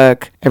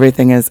 Facebook.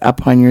 Everything is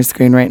up on your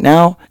screen right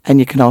now. And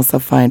you can also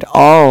find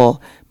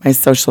all my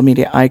social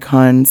media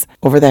icons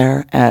over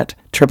there at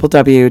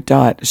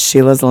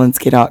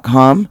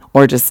www.SheilaZielinski.com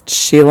or just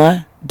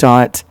Sheila.media.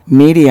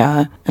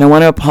 And I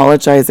want to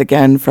apologize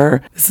again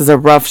for, this is a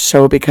rough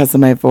show because of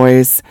my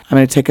voice. I'm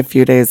going to take a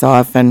few days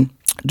off and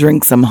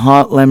drink some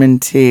hot lemon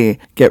tea.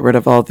 Get rid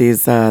of all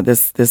these,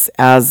 this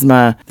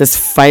asthma, this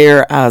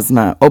fire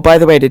asthma. Oh, by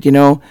the way, did you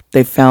know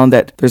they found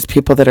that there's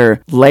people that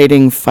are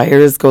lighting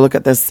fires? Go look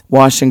at this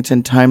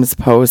Washington Times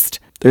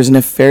post. There's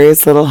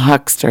nefarious little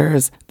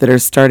hucksters that are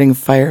starting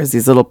fires.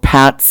 These little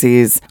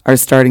patsies are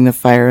starting the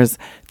fires.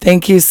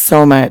 Thank you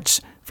so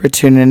much for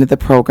tuning into the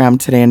program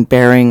today and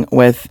bearing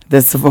with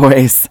this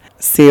voice.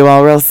 See you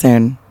all real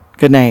soon.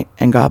 Good night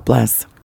and God bless.